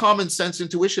 my common sense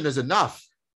intuition is enough.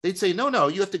 They'd say, no,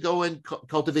 you have to go and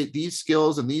cultivate these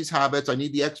skills and these habits. I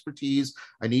need the expertise.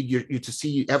 I need you to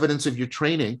see evidence of your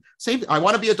training. Same, I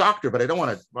want to be a doctor, but I don't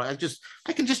want to,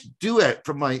 I can just do it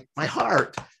from my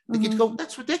heart. Mm-hmm. You go,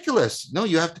 that's ridiculous. No,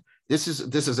 you have to, this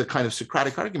is a kind of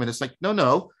Socratic argument. It's like,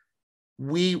 no.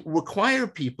 We require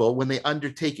people, when they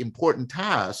undertake important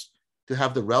tasks, to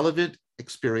have the relevant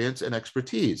experience and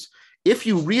expertise. If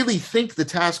you really think the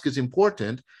task is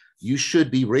important, you should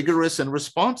be rigorous and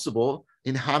responsible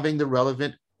in having the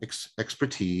relevant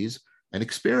expertise and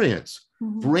experience.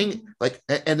 Mm-hmm.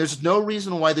 And there's no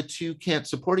reason why the two can't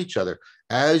support each other.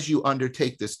 As you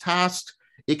undertake this task,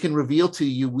 it can reveal to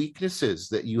you weaknesses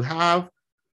that you have.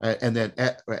 And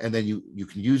then you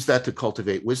can use that to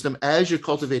cultivate wisdom. As you're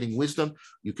cultivating wisdom,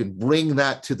 you can bring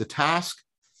that to the task.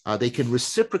 They can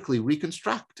reciprocally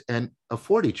reconstruct and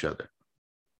afford each other.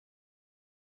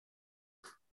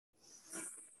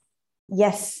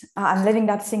 Yes, I'm letting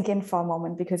that sink in for a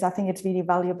moment because I think it's really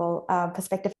valuable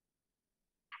perspective.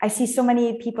 I see so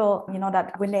many people,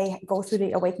 that when they go through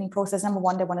the awakening process, number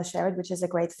one, they want to share it, which is a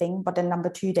great thing. But then number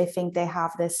two, they think they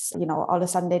have this, all of a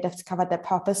sudden they discovered their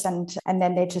purpose and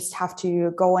then they just have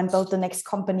to go and build the next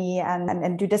company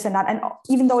and do this and that. And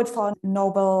even though it's for a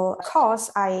noble cause,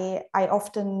 I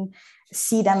often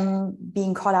see them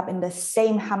being caught up in the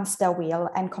same hamster wheel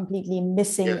and completely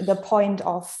missing the point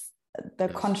of the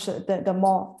conscious,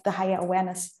 the higher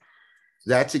awareness.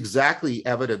 That's exactly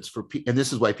evidence for and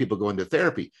this is why people go into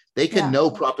therapy. They can know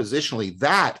propositionally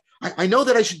that I know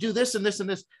that I should do this and this and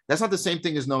this. That's not the same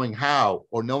thing as knowing how,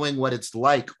 or knowing what it's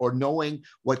like, or knowing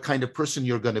what kind of person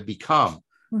you're going to become,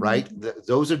 right?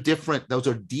 Those are different. Those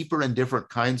are deeper and different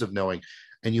kinds of knowing.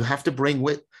 And you have to bring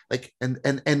with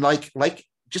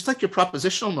just like your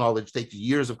propositional knowledge takes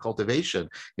years of cultivation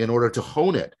in order to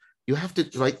hone it. You have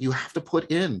to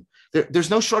put in. There's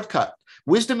no shortcut.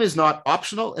 Wisdom is not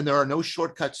optional, and there are no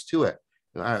shortcuts to it.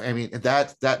 I mean,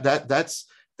 that's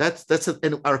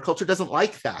and our culture doesn't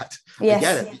like that. Yes. I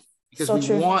get it because so we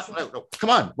true. Come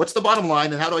on, what's the bottom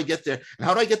line, and how do I get there, and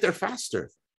how do I get there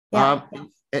faster?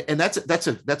 And that's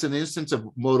an instance of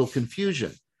modal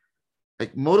confusion.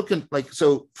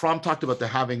 So Fromm talked about the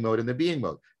having mode and the being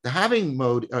mode. The having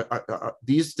mode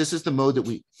this is the mode that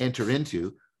we enter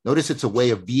into. Notice it's a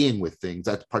way of being with things.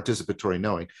 That's participatory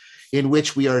knowing, in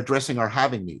which we are addressing our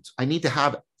having needs. I need to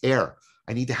have air.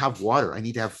 I need to have water. I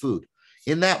need to have food.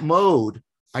 In that mode,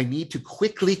 I need to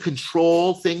quickly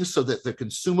control things so that they're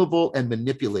consumable and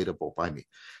manipulatable by me.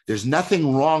 There's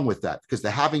nothing wrong with that because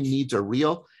the having needs are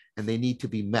real and they need to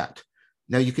be met.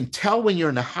 Now, you can tell when you're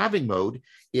in the having mode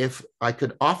if I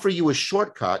could offer you a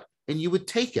shortcut and you would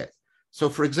take it. So,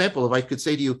 for example, if I could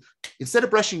say to you, instead of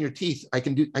brushing your teeth, I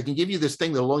can give you this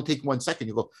thing that'll only take 1 second.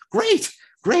 You go, great.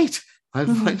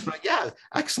 I'm like, yeah,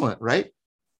 excellent, right?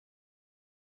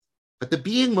 But the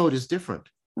being mode is different.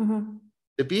 Mm-hmm.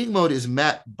 The being mode is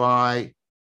met by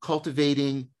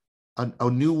cultivating a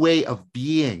new way of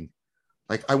being.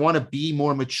 Like, I want to be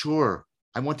more mature.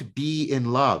 I want to be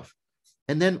in love.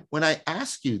 And then when I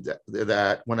ask you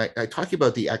that when I talk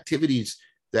about the activities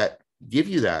that give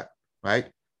you that,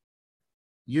 right?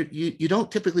 You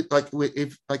don't typically,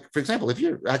 for example, if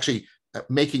you're actually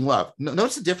making love,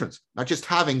 notice the difference, not just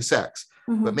having sex,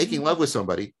 mm-hmm. but making love with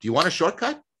somebody. Do you want a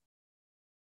shortcut?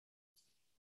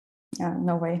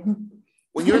 No way.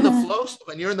 When you're in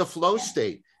the flow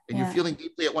state and you're feeling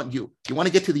deeply at one, you want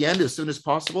to get to the end as soon as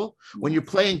possible. When you're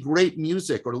playing great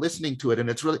music or listening to it, and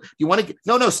it's really, you want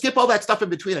to skip all that stuff in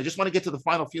between. I just want to get to the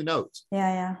final few notes.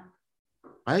 Yeah.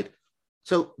 Right.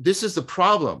 So this is the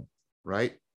problem,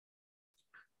 right?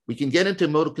 We can get into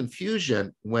modal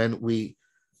confusion when we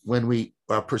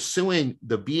are pursuing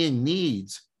the being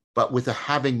needs, but with a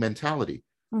having mentality.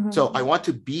 Mm-hmm. So I want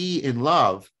to be in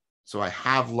love, so I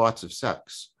have lots of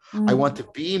sex. Mm-hmm. I want to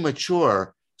be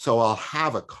mature, so I'll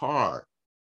have a car.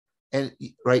 And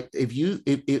right, if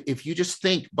you just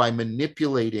think by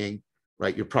manipulating,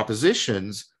 right, your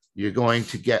propositions, you're going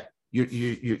to get you're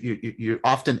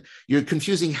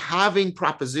confusing having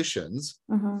propositions.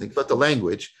 Mm-hmm. Think about the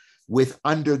language with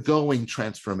undergoing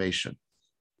transformation.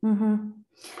 Mm-hmm.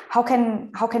 How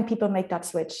can people make that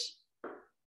switch?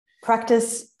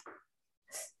 Practice,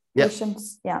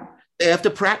 patience, yeah. They have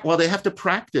to practice.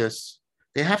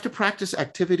 They have to practice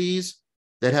activities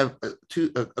that have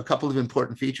a couple of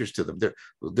important features to them.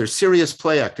 They're serious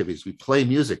play activities. We play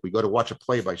music. We go to watch a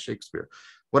play by Shakespeare.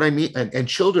 What I mean, and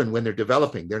children, when they're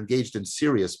developing, they're engaged in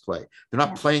serious play. They're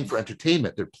not playing for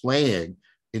entertainment. They're playing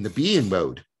in the being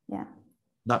mode. Yeah.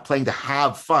 Not playing to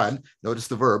have fun. Notice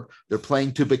the verb. They're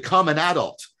playing to become an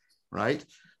adult, right?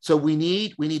 So we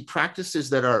need practices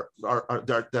that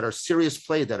are serious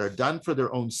play, that are done for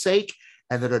their own sake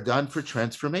and that are done for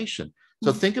transformation.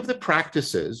 So think of the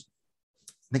practices,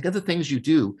 think of the things you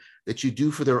do that you do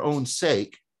for their own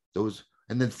sake, those,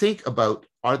 and then think about,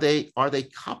 are they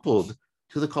coupled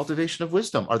to the cultivation of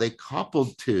wisdom? Are they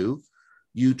coupled to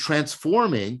you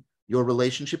transforming your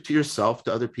relationship to yourself,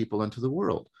 to other people, and to the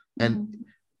world? And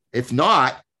if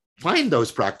not, find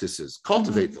those practices,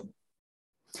 cultivate them.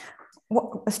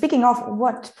 Speaking of,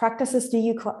 what practices do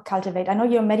you cultivate? I know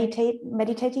you're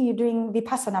meditating, you're doing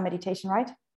Vipassana meditation, right?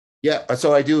 Yeah,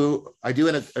 so I do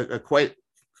in a quite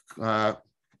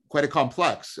a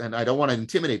complex, and I don't want to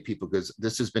intimidate people because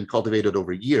this has been cultivated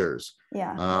over years.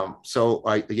 Yeah. So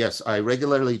I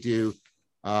regularly do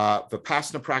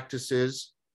Vipassana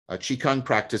practices, Qigong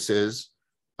practices,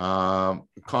 a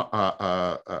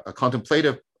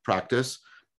contemplative practice.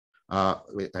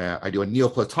 I do a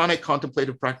Neoplatonic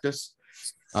contemplative practice.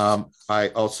 I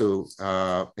also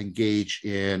engage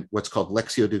in what's called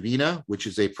Lectio Divina, which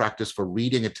is a practice for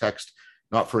reading a text,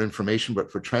 not for information,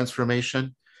 but for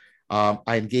transformation.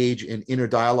 I engage in inner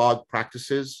dialogue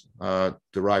practices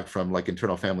derived from like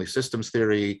internal family systems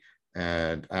theory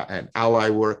and ally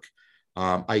work.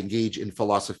 I engage in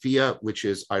philosophia, which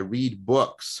is I read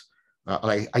books.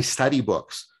 I study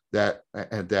books that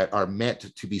are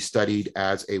meant to be studied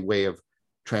as a way of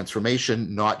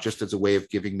transformation, not just as a way of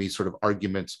giving me sort of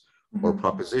arguments or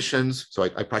propositions. So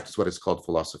I practice what is called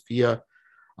philosophia.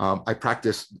 I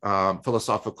practice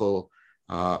philosophical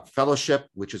fellowship,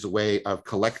 which is a way of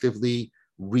collectively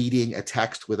reading a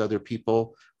text with other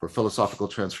people for philosophical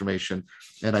transformation.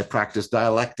 And I practice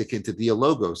dialectic into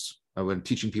dialogos when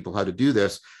teaching people how to do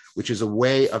this, which is a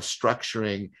way of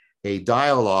structuring a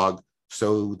dialogue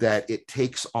so that it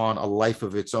takes on a life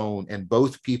of its own, and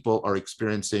both people are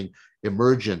experiencing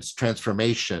emergence,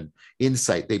 transformation,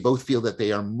 insight. They both feel that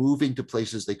they are moving to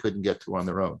places they couldn't get to on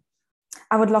their own.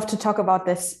 I would love to talk about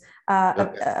this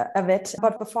a bit,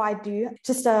 but before I do,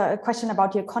 just a question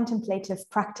about your contemplative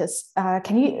practice.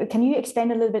 Can you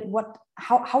explain a little bit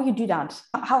how you do that?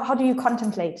 How do you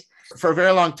contemplate? For a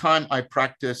very long time, I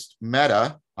practiced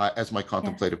metta as my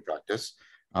contemplative practice.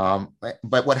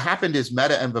 But what happened is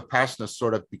metta and vipassana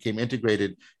sort of became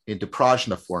integrated into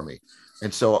prajna for me.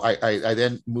 And so I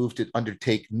then moved to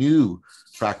undertake new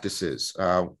practices.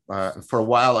 For a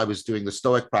while, I was doing the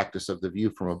Stoic practice of the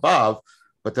view from above,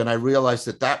 but then I realized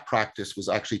that that practice was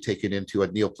actually taken into a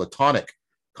Neoplatonic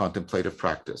contemplative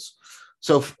practice.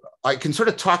 So I can sort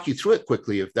of talk you through it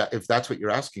quickly if that's what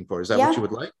you're asking for. Is that what you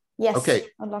would like? Yes. Okay.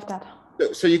 I'd love that.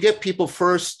 So you get people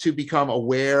first to become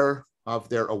aware of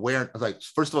their awareness. Like,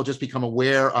 first of all, just become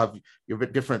aware of your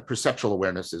different perceptual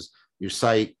awarenesses, your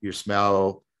sight, your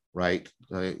smell, right?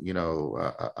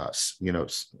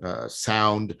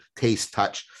 Sound, taste,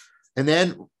 touch. And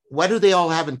then what do they all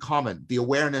have in common? The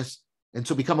awareness. And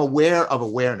so become aware of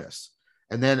awareness.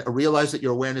 And then realize that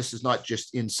your awareness is not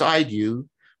just inside you,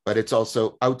 but it's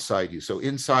also outside you. So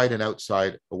inside and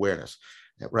outside awareness,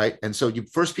 right? And so you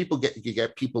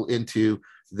get people into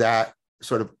that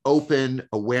sort of open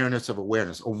awareness of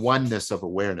awareness, a oneness of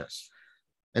awareness.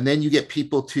 And then you get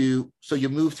people to, so you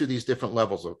move through these different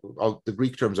levels. All the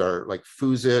Greek terms are like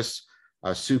phusis,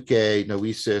 suke,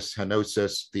 noesis,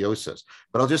 henosis, theosis.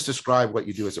 But I'll just describe what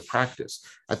you do as a practice.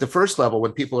 At the first level,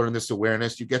 when people are in this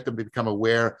awareness, you get them to become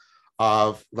aware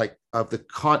of the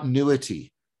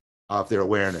continuity of their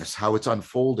awareness, how it's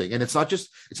unfolding. And it's not just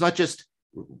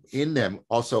in them,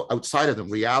 also outside of them.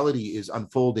 Reality is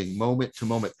unfolding moment to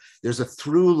moment. There's a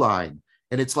through line,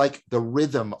 and it's like the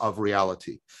rhythm of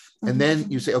reality. And then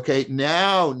you say, okay,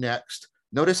 now next,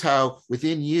 notice how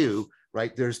within you,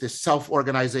 right, there's this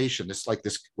self-organization, this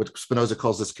what Spinoza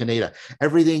calls this kineta.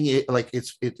 Everything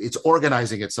it's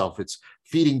organizing itself, it's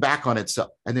feeding back on itself,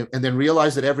 and then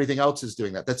realize that everything else is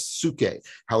doing that. That's suke,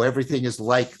 how everything is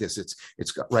like this.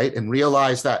 It's right, and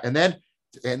realize that, and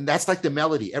that's like the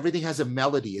melody. Everything has a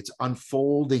melody. It's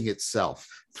unfolding itself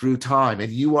through time,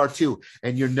 and you are too,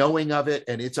 and you're knowing of it,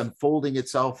 and it's unfolding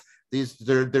itself.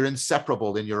 They're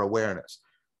inseparable in your awareness.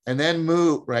 And then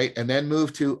move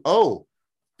to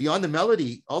beyond the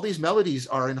melody, all these melodies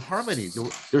are in harmony.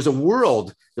 There's a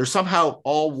world. They're somehow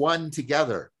all one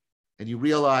together, and you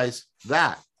realize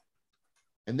that.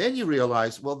 And then you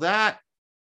realize, well, that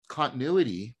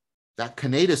continuity, that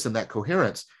kinetis, and that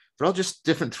coherence, they're all just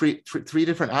three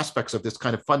different aspects of this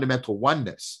kind of fundamental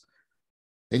oneness.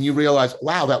 And you realize,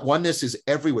 wow, that oneness is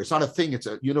everywhere. It's not a thing, it's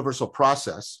a universal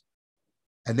process.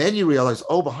 And then you realize,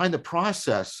 behind the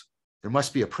process, there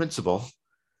must be a principle.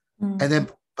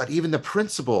 But even the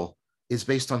principle is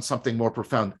based on something more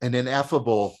profound and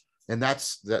ineffable. And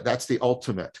that's the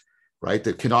ultimate, right?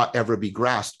 That cannot ever be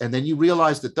grasped. And then you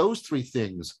realize that those three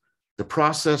things, the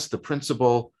process, the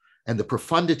principle, and the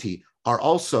profundity, are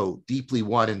also deeply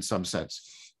one in some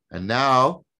sense. And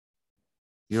now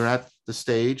you're at the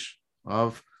stage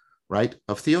of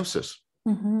theosis.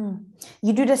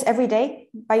 You do this every day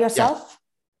by yourself?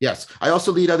 Yes. I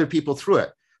also lead other people through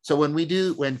it. So when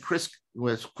Chris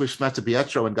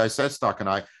Metzabietro and Guy Sedstock and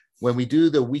I, when we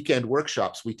do the weekend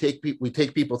workshops, we take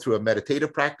people through a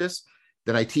meditative practice.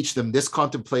 Then I teach them this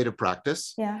contemplative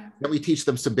practice. Yeah. Then we teach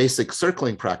them some basic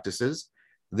circling practices.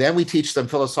 Then we teach them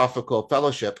philosophical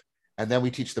fellowship. And then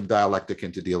we teach them dialectic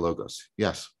into dialogos.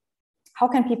 Yes. How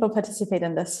can people participate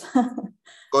in this?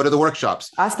 Go to the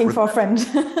workshops. Asking for a friend.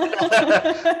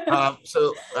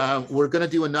 So we're going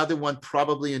to do another one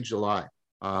probably in July.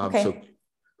 Okay.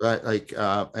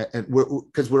 And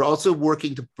we're also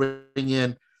working to bring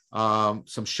in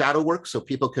some shadow work so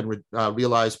people can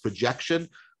realize projection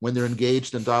when they're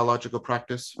engaged in dialogical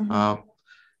practice.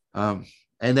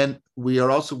 And then we are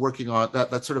also working on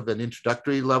that's sort of an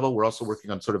introductory level. We're also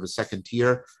working on sort of a second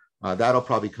tier. That'll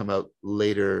probably come out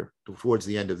later towards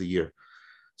the end of the year.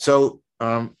 So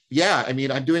I'm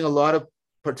doing a lot of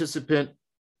participant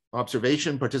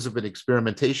observation, participant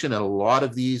experimentation, and a lot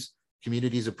of these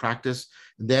communities of practice,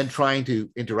 and then trying to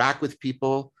interact with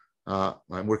people.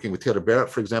 I'm working with Taylor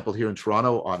Barrett, for example, here in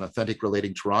Toronto on Authentic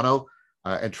Relating Toronto,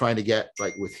 and trying to get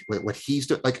with what he's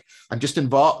doing. I'm just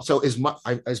involved. So as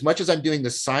much as I'm doing the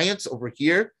science over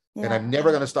here, and I'm never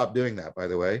going to stop doing that, by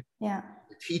the way. Yeah.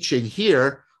 Teaching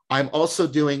here, I'm also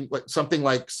doing something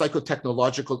like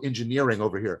psychotechnological engineering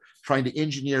over here, trying to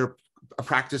engineer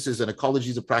practices and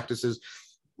ecologies of practices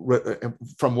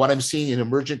from what I'm seeing in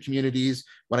emergent communities,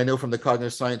 what I know from the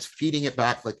cognitive science, feeding it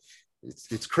back.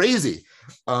 It's crazy,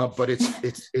 but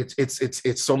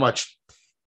it's so much.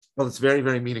 Well, it's very,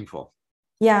 very meaningful.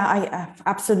 Yeah, I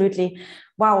absolutely.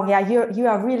 Wow. Yeah, you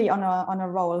are really on a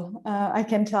roll. I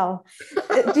can tell.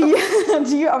 Do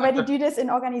you already do this in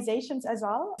organizations as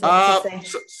well?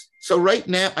 So right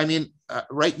now,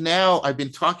 right now I've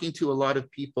been talking to a lot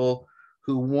of people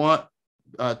who want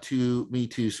me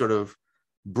to sort of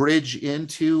bridge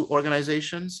into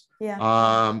organizations.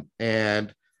 Yeah.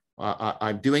 And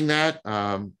I'm doing that.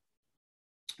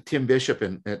 Tim Bishop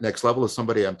at Next Level is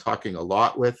somebody I'm talking a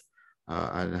lot with,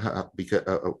 because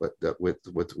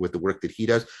with the work that he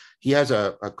does. He has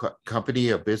a company,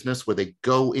 a business where they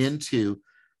go into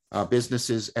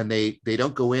businesses, and they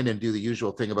don't go in and do the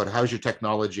usual thing about how's your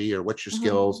technology or what's your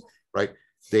skills, right?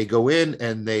 They go in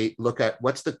and they look at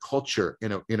what's the culture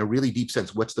in a really deep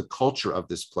sense. What's the culture of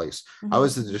this place? How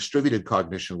is the distributed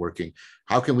cognition working?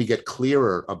 How can we get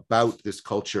clearer about this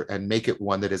culture and make it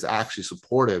one that is actually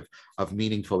supportive of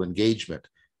meaningful engagement?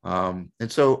 And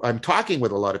so I'm talking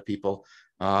with a lot of people,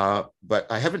 but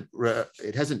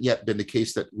it hasn't yet been the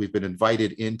case that we've been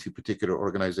invited into particular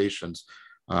organizations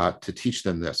to teach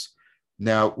them this.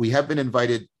 Now, we have been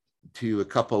invited to a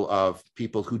couple of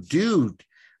people who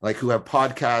have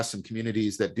podcasts and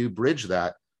communities that do bridge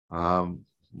that,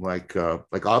 like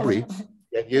Aubrey.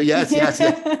 Yes,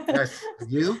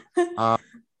 you.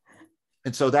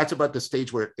 And so that's about the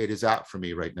stage where it is at for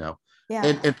me right now. Yeah.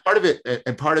 And part of it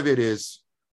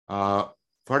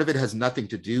has nothing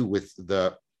to do with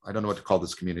I don't know what to call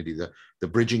this community, the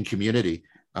bridging community.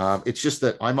 It's just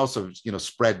that I'm also,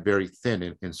 spread very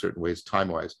thin in certain ways,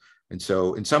 time-wise. And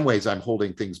so in some ways I'm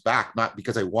holding things back, not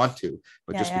because I want to,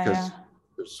 but because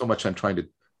there's so much I'm trying to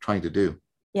do.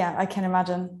 Yeah, I can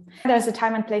imagine. There's a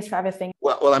time and place for everything.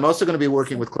 Well, I'm also going to be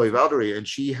working with Chloe Valdery, and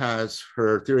she has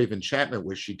her theory of enchantment,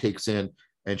 which she takes in,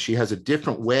 and she has a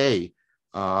different way,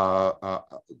 and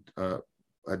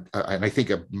I think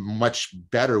a much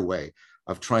better way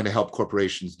of trying to help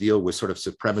corporations deal with sort of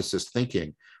supremacist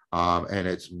thinking. And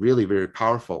it's really very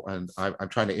powerful. And I'm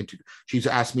trying to integrate. She's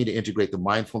asked me to integrate the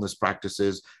mindfulness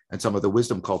practices and some of the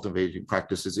wisdom cultivating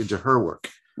practices into her work.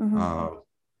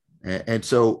 And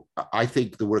so I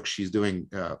think the work she's doing,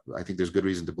 I think there's good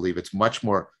reason to believe it's much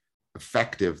more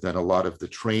effective than a lot of the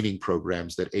training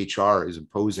programs that HR is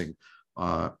imposing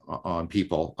on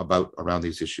people around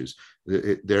these issues.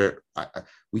 We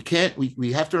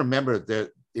have to remember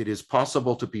that it is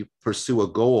possible to pursue a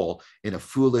goal in a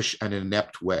foolish and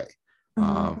inept way.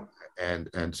 And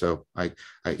so I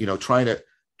trying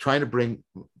to bring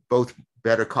both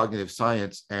better cognitive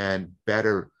science and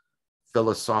better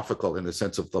philosophical, in the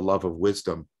sense of the love of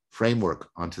wisdom, framework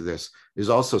onto this is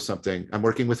also something I'm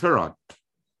working with her on.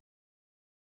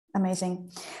 Amazing.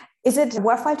 Is it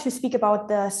worthwhile to speak about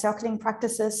the circling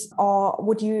practices, or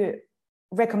would you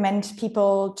recommend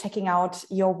people checking out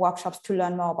your workshops to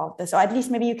learn more about this? Or at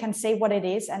least maybe you can say what it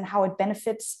is and how it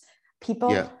benefits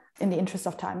people in the interest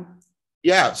of time.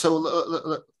 Yeah,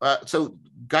 so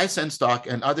Guy Senstock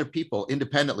and other people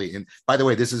independently, and by the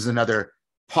way, this is another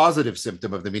positive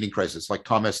symptom of the meaning crisis, like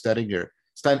Thomas Steininger,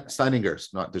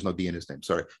 there's no D in his name,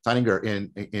 sorry,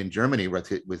 Steininger in Germany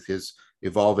with his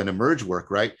Evolve and Emerge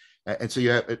work, right? And so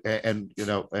you have,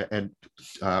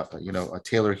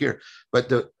 Taylor here, but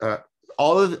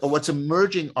all of what's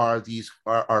emerging are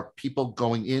people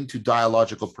going into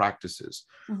dialogical practices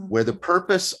where the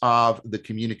purpose of the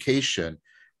communication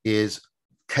is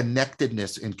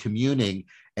connectedness and communing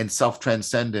and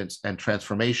self-transcendence and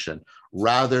transformation,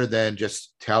 rather than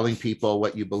just telling people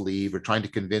what you believe or trying to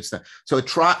convince them. So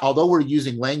although we're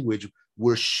using language,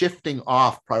 we're shifting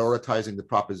off prioritizing the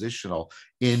propositional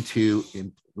into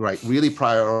really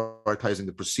prioritizing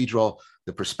the procedural,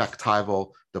 the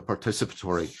perspectival, the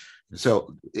participatory.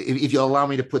 So if you allow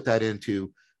me to put that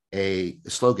into a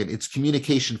slogan, it's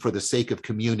communication for the sake of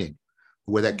communing,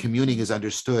 where that communing is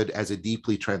understood as a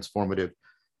deeply transformative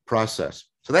process.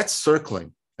 So that's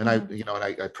circling. And I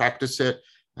practice it.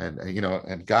 And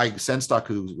Guy Senstock,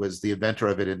 who was the inventor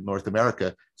of it in North America,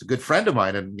 is a good friend of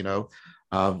mine. And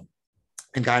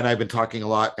and Guy and I have been talking a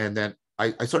lot. And then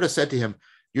I sort of said to him,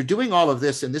 "You're doing all of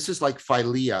this, and this is like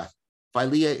philia.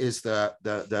 Philia is the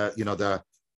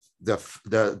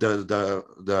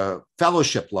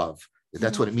fellowship love.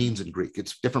 That's what it means in Greek.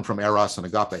 It's different from eros and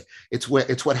agape. It's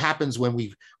what happens when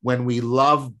we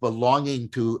love belonging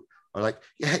to, or like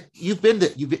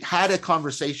you've had a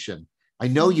conversation. I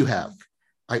know you have.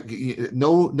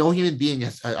 No human being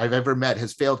I've ever met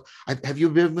has failed. Have you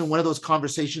been in one of those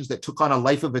conversations that took on a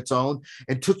life of its own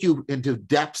and took you into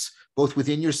depths, both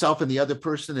within yourself and the other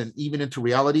person, and even into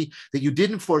reality that you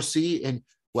didn't foresee? And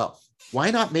well,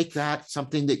 why not make that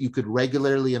something that you could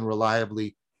regularly and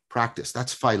reliably practice?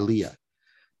 That's philia.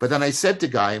 But then I said to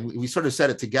Guy, and we sort of said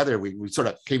it together, we sort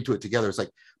of came to it together. It's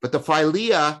like, but the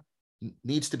philia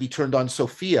needs to be turned on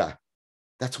Sophia.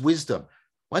 That's wisdom.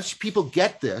 Once people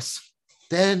get this,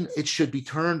 then it should be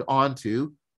turned on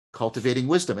to cultivating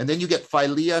wisdom. And then you get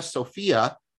philia,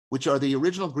 Sophia, which are the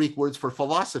original Greek words for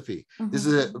philosophy. This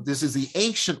is the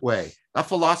ancient way. Not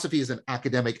philosophy is an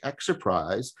academic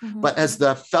exercise, but as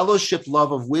the fellowship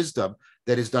love of wisdom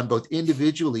that is done both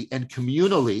individually and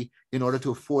communally in order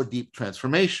to afford deep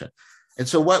transformation. And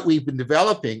so what we've been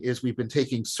developing is we've been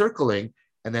taking circling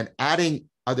and then adding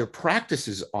other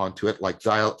practices onto it,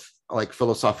 like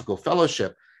philosophical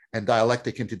fellowship and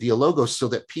dialectic into dialogos, so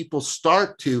that people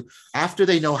start to, after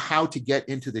they know how to get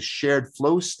into the shared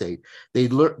flow state, they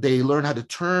learn how to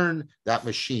turn that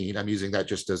machine, I'm using that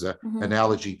just as an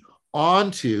analogy,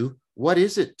 onto what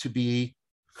is it to be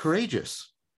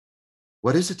courageous?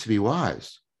 What is it to be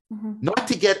wise? Not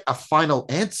to get a final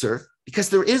answer, because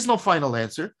there is no final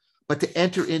answer, but to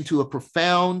enter into a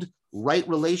profound right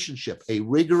relationship, a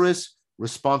rigorous,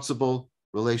 responsible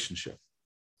relationship.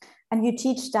 And you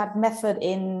teach that method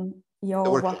in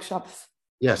your workshops?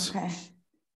 Yes. Okay.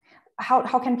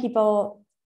 How can people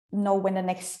know when the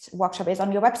next workshop is?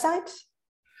 On your website?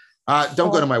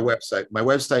 Don't go to my website. My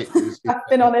website is I've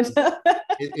been on it.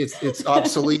 it's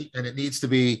obsolete, and it needs to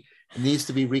be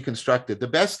reconstructed. The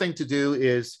best thing to do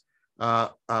is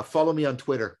follow me on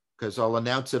Twitter, because I'll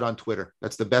announce it on Twitter.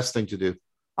 That's the best thing to do.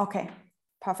 Okay.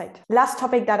 Perfect. Last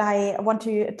topic that I want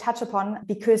to touch upon,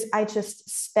 because I just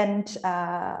spent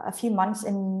a few months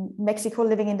in Mexico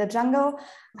living in the jungle,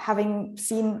 having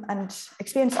seen and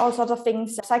experienced all sorts of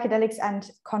things, psychedelics and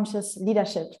conscious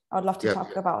leadership. I would love to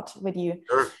talk about with you.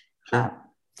 Sure.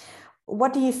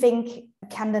 What do you think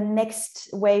can the next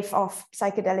wave of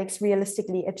psychedelics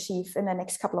realistically achieve in the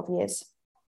next couple of years?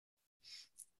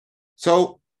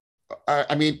 So,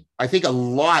 I think a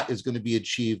lot is going to be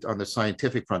achieved on the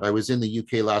scientific front. I was in the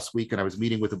UK last week, and I was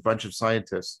meeting with a bunch of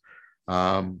scientists who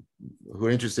are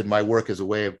interested in my work as a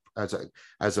way of,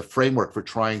 as a framework for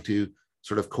trying to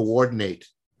sort of coordinate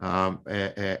and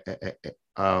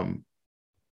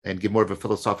give more of a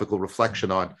philosophical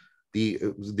reflection on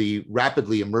the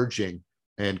rapidly emerging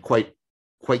and quite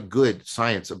good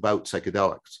science about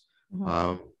psychedelics.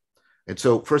 And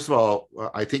so, first of all,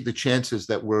 I think the chances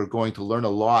that we're going to learn a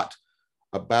lot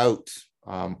about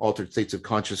altered states of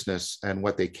consciousness and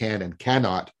what they can and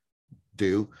cannot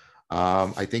do,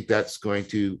 I think that's going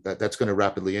to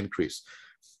rapidly increase.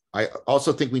 I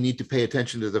also think we need to pay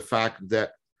attention to the fact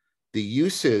that the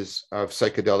uses of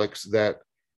psychedelics that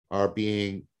are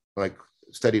being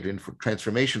studied in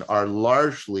transformation are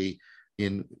largely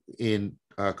in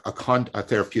a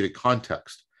therapeutic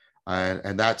context,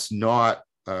 and that's not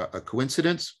a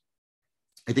coincidence.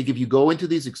 I think if you go into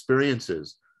these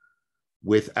experiences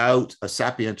without a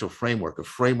sapiential framework, a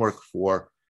framework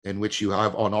in which you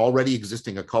have on already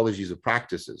existing ecologies of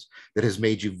practices that has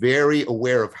made you very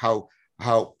aware of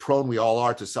how prone we all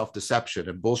are to self-deception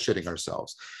and bullshitting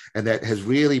ourselves, and that has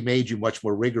really made you much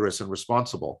more rigorous and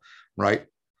responsible, right?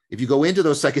 If you go into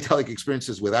those psychedelic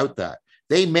experiences without that,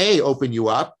 they may open you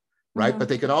up, right? But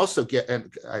they can also get,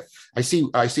 and I see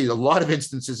a lot of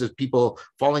instances of people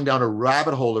falling down a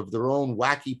rabbit hole of their own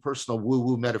wacky personal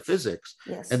woo-woo metaphysics.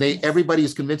 And everybody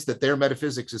is convinced that their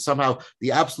metaphysics is somehow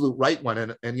the absolute right one.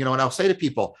 And I'll say to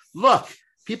people, look,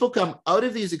 people come out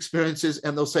of these experiences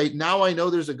and they'll say, now I know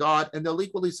there's a God. And they'll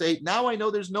equally say, now I know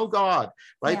there's no God,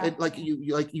 right? Yeah. And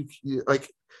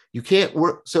you can't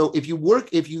work. So if you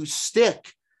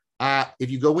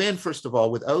go in, first of all,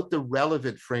 without the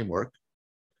relevant framework,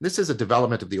 this is a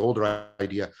development of the older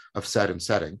idea of set and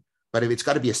setting, but it's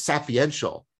got to be a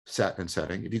sapiential set and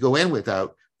setting. If you go in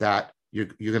without that, you're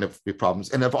going to be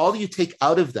problems. And if all you take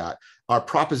out of that are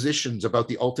propositions about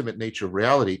the ultimate nature of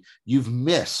reality, you've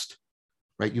missed,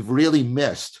 right? You've really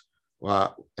missed,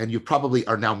 and you probably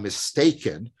are now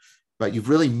mistaken, but you've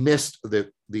really missed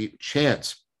the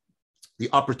chance,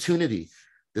 the opportunity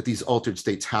that these altered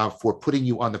states have for putting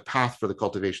you on the path for the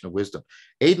cultivation of wisdom.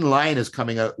 Aidan Lyon is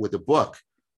coming out with a book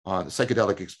on the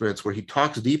psychedelic experience where he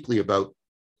talks deeply about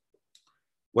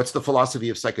what's the philosophy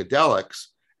of psychedelics,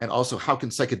 and also how can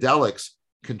psychedelics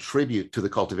contribute to the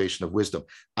cultivation of wisdom.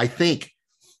 I think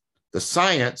the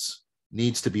science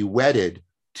needs to be wedded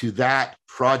to that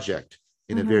project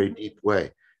in a very deep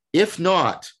way. If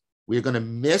not, we're going to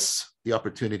miss the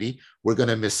opportunity. We're going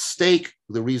to mistake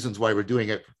the reasons why we're doing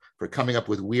it for coming up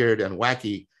with weird and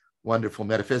wacky, wonderful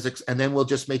metaphysics, and then we'll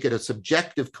just make it a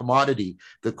subjective commodity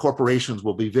that corporations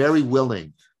will be very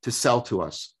willing to sell to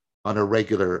us on a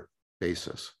regular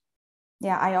basis.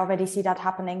 Yeah, I already see that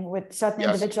happening with certain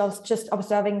individuals, just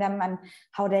observing them and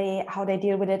how they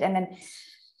deal with it, and then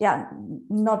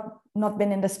not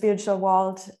been in the spiritual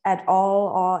world at all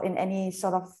or in any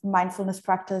sort of mindfulness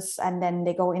practice, and then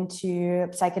they go into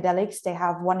psychedelics, they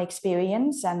have one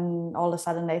experience, and all of a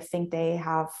sudden they think they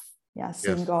have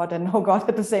seen God and know God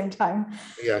at the same time.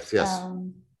 Yes.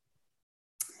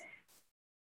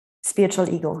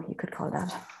 Spiritual ego, you could call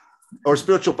that. Or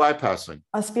spiritual bypassing.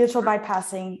 Or spiritual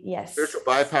bypassing, yes. Spiritual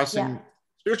bypassing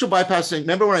Spiritual bypassing,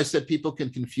 remember when I said people can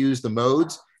confuse the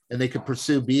modes and they could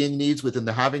pursue being needs within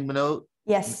the having mode?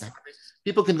 Yes.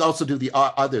 People can also do the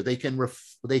other. They can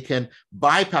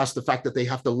bypass the fact that they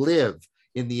have to live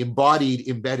in the embodied,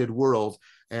 embedded world,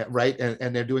 right?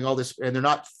 And they're doing all this, and they're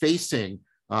not facing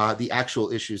the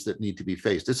actual issues that need to be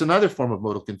faced. It's another form of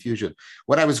modal confusion.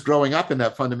 When I was growing up in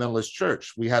that fundamentalist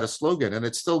church, we had a slogan, and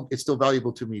it's still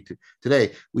valuable to me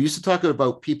today. We used to talk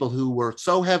about people who were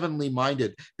so heavenly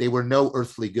minded, they were no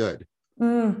earthly good.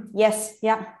 Yes,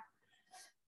 yeah.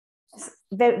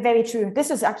 Very, very true. This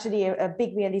is actually a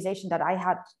big realization that I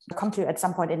had come to at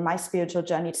some point in my spiritual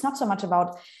journey. It's not so much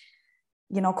about,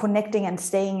 connecting and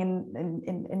staying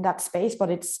in that space, but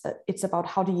it's about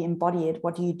how do you embody it?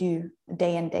 What do you do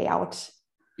day in, day out?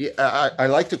 Yeah, I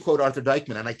like to quote Arthur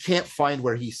Dykman, and I can't find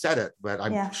where he said it, but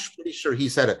I'm pretty sure he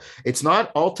said it. It's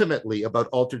not ultimately about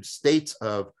altered states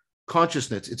of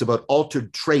consciousness. It's about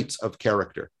altered traits of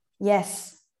character.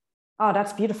 Yes. Oh,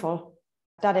 that's beautiful.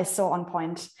 That is so on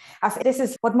point. This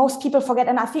is what most people forget.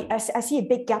 And I see a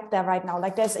big gap there right now.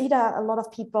 Like there's either a lot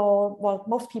of people, well,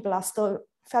 most people are still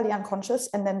fairly unconscious.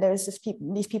 And then there's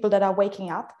these people that are waking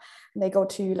up and they go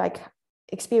to like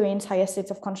experience higher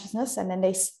states of consciousness. And then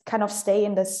they kind of stay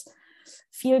in this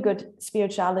feel good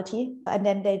spirituality. And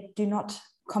then they do not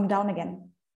come down again.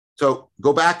 So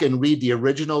go back and read the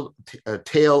original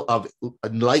tale of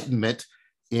enlightenment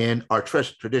in our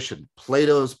tradition,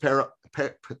 Plato's parable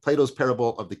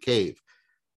of the cave.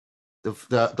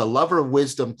 The lover of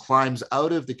wisdom climbs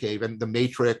out of the cave, and the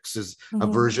Matrix is a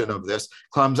version of this,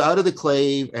 climbs out of the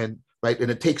cave, and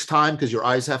it takes time because your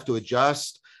eyes have to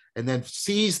adjust, and then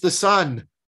sees the sun,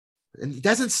 and he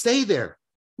doesn't stay there,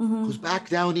 goes back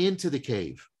down into the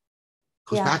cave,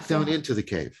 into the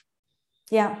cave.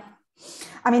 Yeah.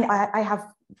 I mean, I have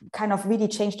kind of really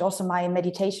changed also my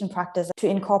meditation practice to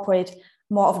incorporate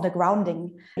more of the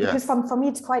grounding, because for me,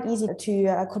 it's quite easy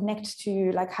to connect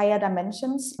to like higher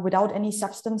dimensions without any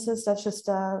substances. That's just,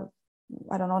 I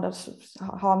don't know, that's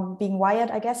how I'm being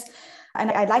wired, I guess.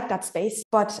 And I like that space.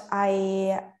 But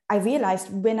I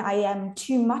realized when I am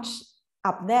too much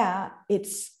up there,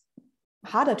 it's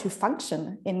harder to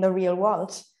function in the real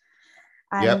world.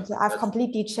 And I've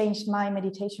completely changed my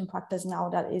meditation practice now.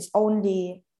 That is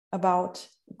only about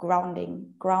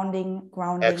grounding.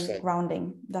 Excellent.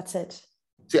 Grounding. That's it.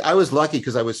 See, I was lucky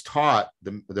because I was taught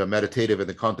the meditative and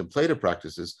the contemplative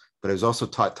practices, but I was also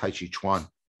taught Tai Chi Chuan.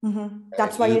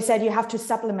 That's why you said you have to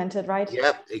supplement it, right?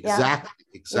 Yep,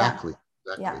 exactly.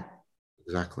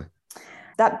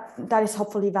 That is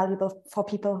hopefully valuable for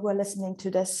people who are listening to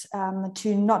this,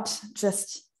 to not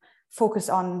just focus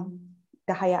on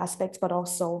the higher aspects, but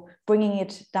also bringing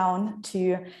it down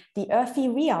to the earthy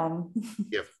realm.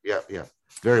 Yeah.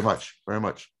 Very much.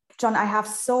 John, I have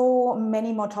so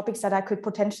many more topics that I could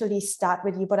potentially start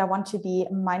with you, but I want to be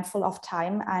mindful of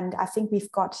time. And I think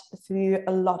we've got through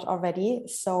a lot already.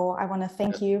 So I want to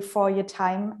thank you for your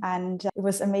time. And it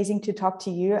was amazing to talk to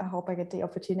you. I hope I get the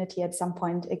opportunity at some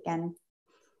point again.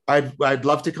 I'd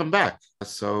love to come back.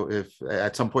 So if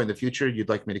at some point in the future, you'd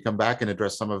like me to come back and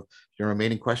address some of your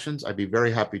remaining questions, I'd be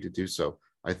very happy to do so.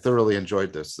 I thoroughly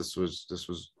enjoyed this. This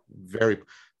was very,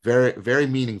 very, very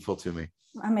meaningful to me.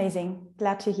 Amazing.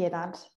 Glad to hear that.